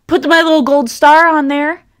 Put my little gold star on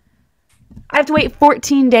there. I have to wait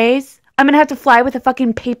 14 days. I'm going to have to fly with a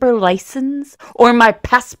fucking paper license or my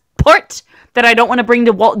passport that I don't want to bring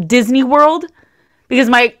to Walt Disney World because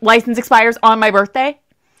my license expires on my birthday.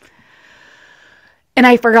 And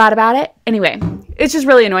I forgot about it. Anyway, it's just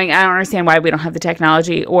really annoying. I don't understand why we don't have the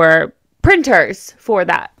technology or printers for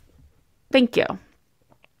that. Thank you.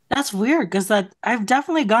 That's weird because I've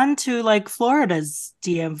definitely gone to like Florida's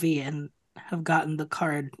DMV and have gotten the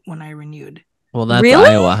card when I renewed. Well, that's Really?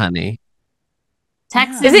 Iowa, honey.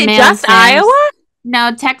 Texas Is it mails just theirs. Iowa?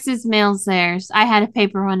 No, Texas mails theirs. I had a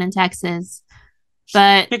paper one in Texas,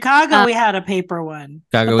 but Chicago, we had a paper one.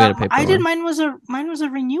 Chicago, But we had a paper I did. one. Mine was a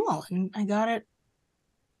renewal, and I got it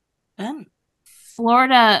then.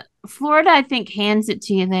 Florida, I think hands it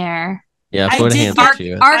to you there. Yeah, I Florida did hands get- it to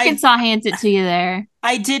you. Arkansas hands it to you there.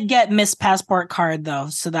 I did get Miss Passport card though,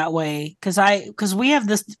 so that way, because we have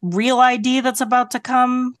this real ID that's about to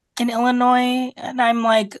come in Illinois, and I'm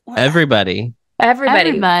like, Everybody.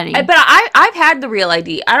 Everybody. But I've had the real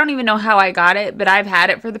ID. I don't even know how I got it, but I've had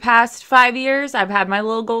it for the past 5 years. I've had my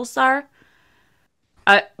little gold star.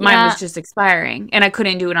 Mine was just expiring, and I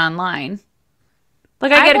couldn't do it online.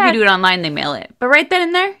 Like, I get if you do it online, they mail it. But right then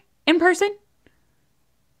and there, in person.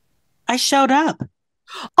 I showed up.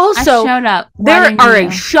 Also, I showed up. there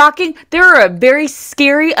are a very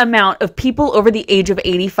scary amount of people over the age of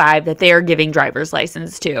 85 that they are giving driver's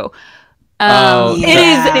license to. Oh, It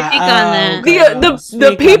is Speak on that. the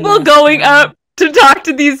Speak people on this, going man. up to talk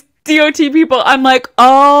to these DOT people. I'm like,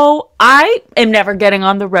 oh, I am never getting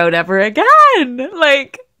on the road ever again.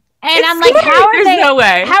 Like, And I'm it's like, scary. how are There's they? no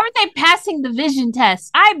way. How are they passing the vision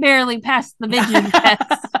test? I barely passed the vision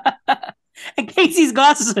test. And Casey's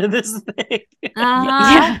glasses are this thing. Uh-huh.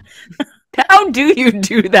 Yeah. How do you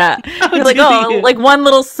do that? How You're like, do oh, you? like one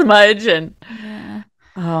little smudge and Yeah.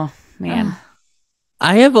 oh man.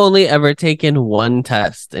 I have only ever taken one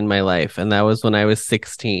test in my life, and that was when I was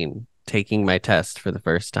 16, taking my test for the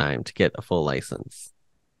first time to get a full license.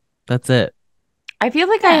 That's it. I feel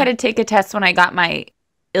like I had to take a test when I got my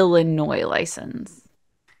Illinois license.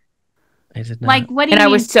 I did not. Like, what do you And I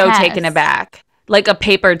mean was so test? taken aback. Like a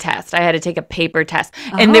paper test. I had to take a paper test.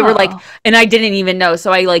 And they were like, Oh. and I didn't even know.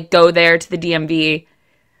 So I like go there to the DMV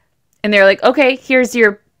and they're like, okay, here's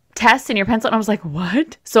your test and your pencil. And I was like,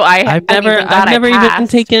 what? So I've never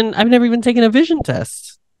even taken a vision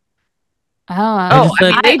test. Oh, Oh,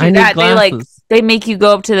 just said, they I do need that. glasses. They make you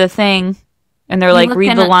go up to the thing and they're You like, look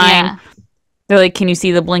read in the a- line. yeah. They're like, can you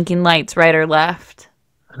see the blinking lights right or left?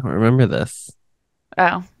 I don't remember this.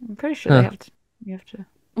 Oh, I'm pretty sure Huh. they have to. You have to.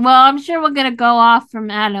 Well, I'm sure we're gonna go off from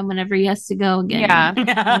Adam whenever he has to go again. Yeah.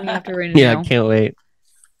 And you have to renew. Yeah, I can't wait.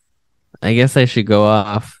 I guess I should go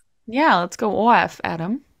off. Yeah, let's go off,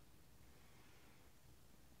 Adam.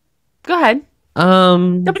 Go ahead.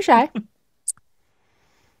 Um, Don't be shy.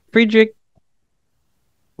 Friedrich,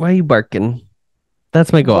 why are you barking?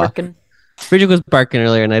 That's my go off. Working. Friedrich was barking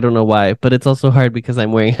earlier, and I don't know why, but it's also hard because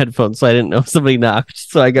I'm wearing headphones, so I didn't know if somebody knocked,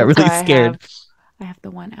 so I got really scared. I have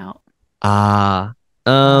the one out. I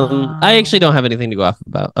actually don't have anything to go off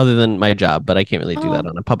about other than my job, but I can't really do that Oh.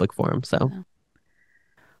 on a public forum. So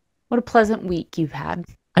What a pleasant week you've had.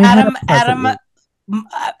 I had a Adam, pleasant Adam, week.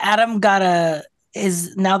 Adam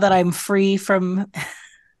is now that I'm free from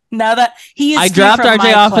now that he is I free dropped from RJ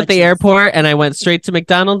my off at the clutches. airport and I went straight to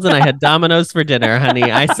McDonald's and I had Domino's for dinner, honey.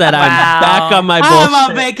 I said I'm back on my I'm bullshit.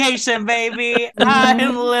 on vacation, baby.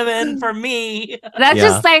 I'm living for me. That's Yeah.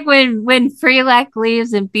 just like when Freelak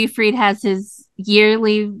leaves and Beefreed has his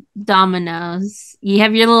yearly Domino's. You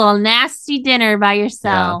have your little nasty dinner by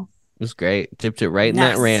yourself. It was great. Dipped it right in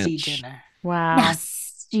that Nasty ranch. dinner. Wow.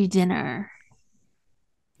 Nasty dinner.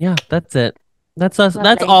 Yeah, that's it. That's us. Lovely.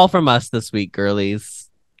 That's all from us this week, girlies.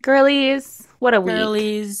 Girlies, what a week.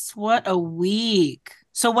 Girlies, what a week.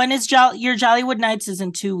 So when is your Jollywood Nights is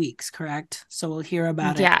in 2 weeks, correct? So we'll hear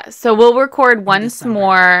about it. Yeah, so we'll record once December.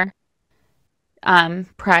 more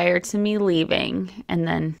prior to me leaving, and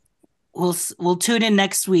then We'll tune in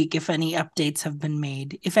next week if any updates have been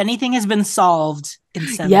made. If anything has been solved in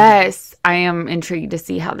 7 days. yes, I am intrigued to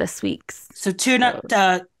see how this week's So turn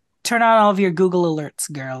on all of your Google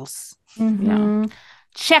alerts, girls. Mhm.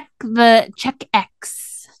 Check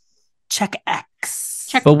X. Check X.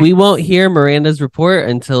 Check But we won't hear Miranda's report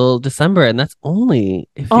until December, and that's only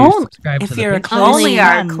if you're subscribed if to the you're a Patreon. close only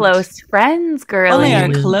our friend. close friends, girl. Only our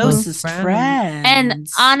Only closest close friends. And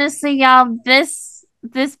honestly, y'all, this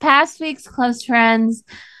past week's close friends,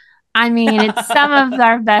 I mean, it's some of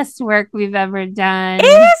our best work we've ever done.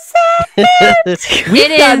 We've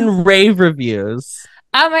It gotten is. rave reviews.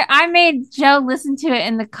 I made Joe listen to it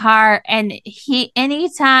in the car, and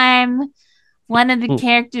anytime one of the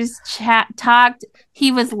characters talked,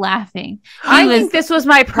 he was laughing. I think this was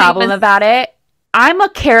my problem about it. I'm a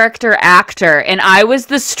character actor, and I was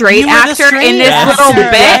the straight actor in this little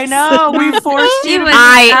bit. I know. We forced you.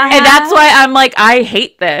 And that's why I'm like, I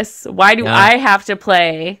hate this. Why do I have to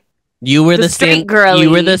play? You were The the straight girly. You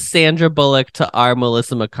were the Sandra Bullock to our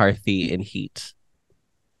Melissa McCarthy in Heat.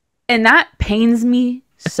 And that pains me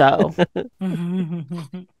so. Yeah.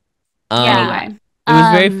 Anyway. It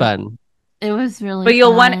was very fun. It was really But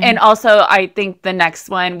you'll fun. want, and also I think the next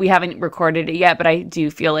one, we haven't recorded it yet, but I do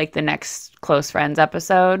feel like the next Close Friends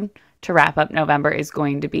episode to wrap up November is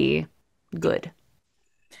going to be good.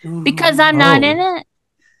 Because I'm not in it.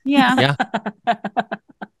 Yeah.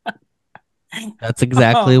 That's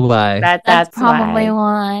exactly why. That's probably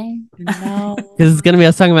why. Because it's gonna be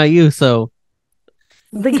us talking about you. So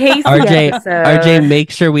the Casey RJ, episode. RJ,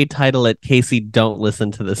 make sure we title it "Casey, don't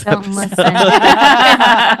listen to this Don't episode."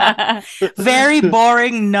 listen. Very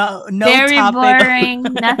boring. No Very topic. boring.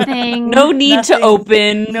 Nothing. No need to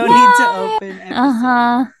open. No need to open.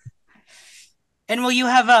 Uh-huh. And will you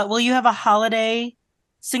have a holiday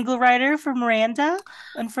single writer for Miranda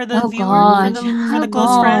and for the viewers, for the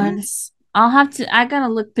close friends? I gotta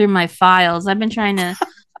look through my files. I've been trying to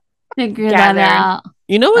figure that out.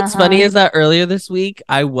 You know what's funny is that earlier this week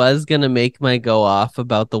I was gonna make my go off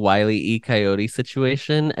about the Wile E. Coyote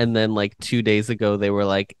situation, and then like 2 days ago they were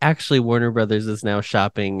like, actually Warner Brothers is now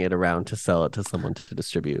shopping it around to sell it to someone to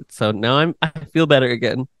distribute. So now I feel better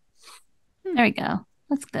again. There we go.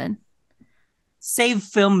 That's good. Save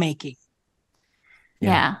filmmaking.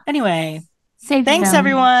 Yeah. Anyway, Save thanks film.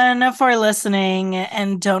 everyone for listening,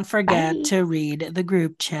 and don't forget Bye. to read the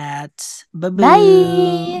group chat.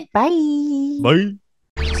 Bye-bye. Bye. Bye. Bye.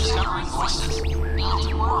 Discovering voices,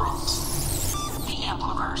 building worlds. The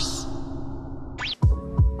Ampliverse.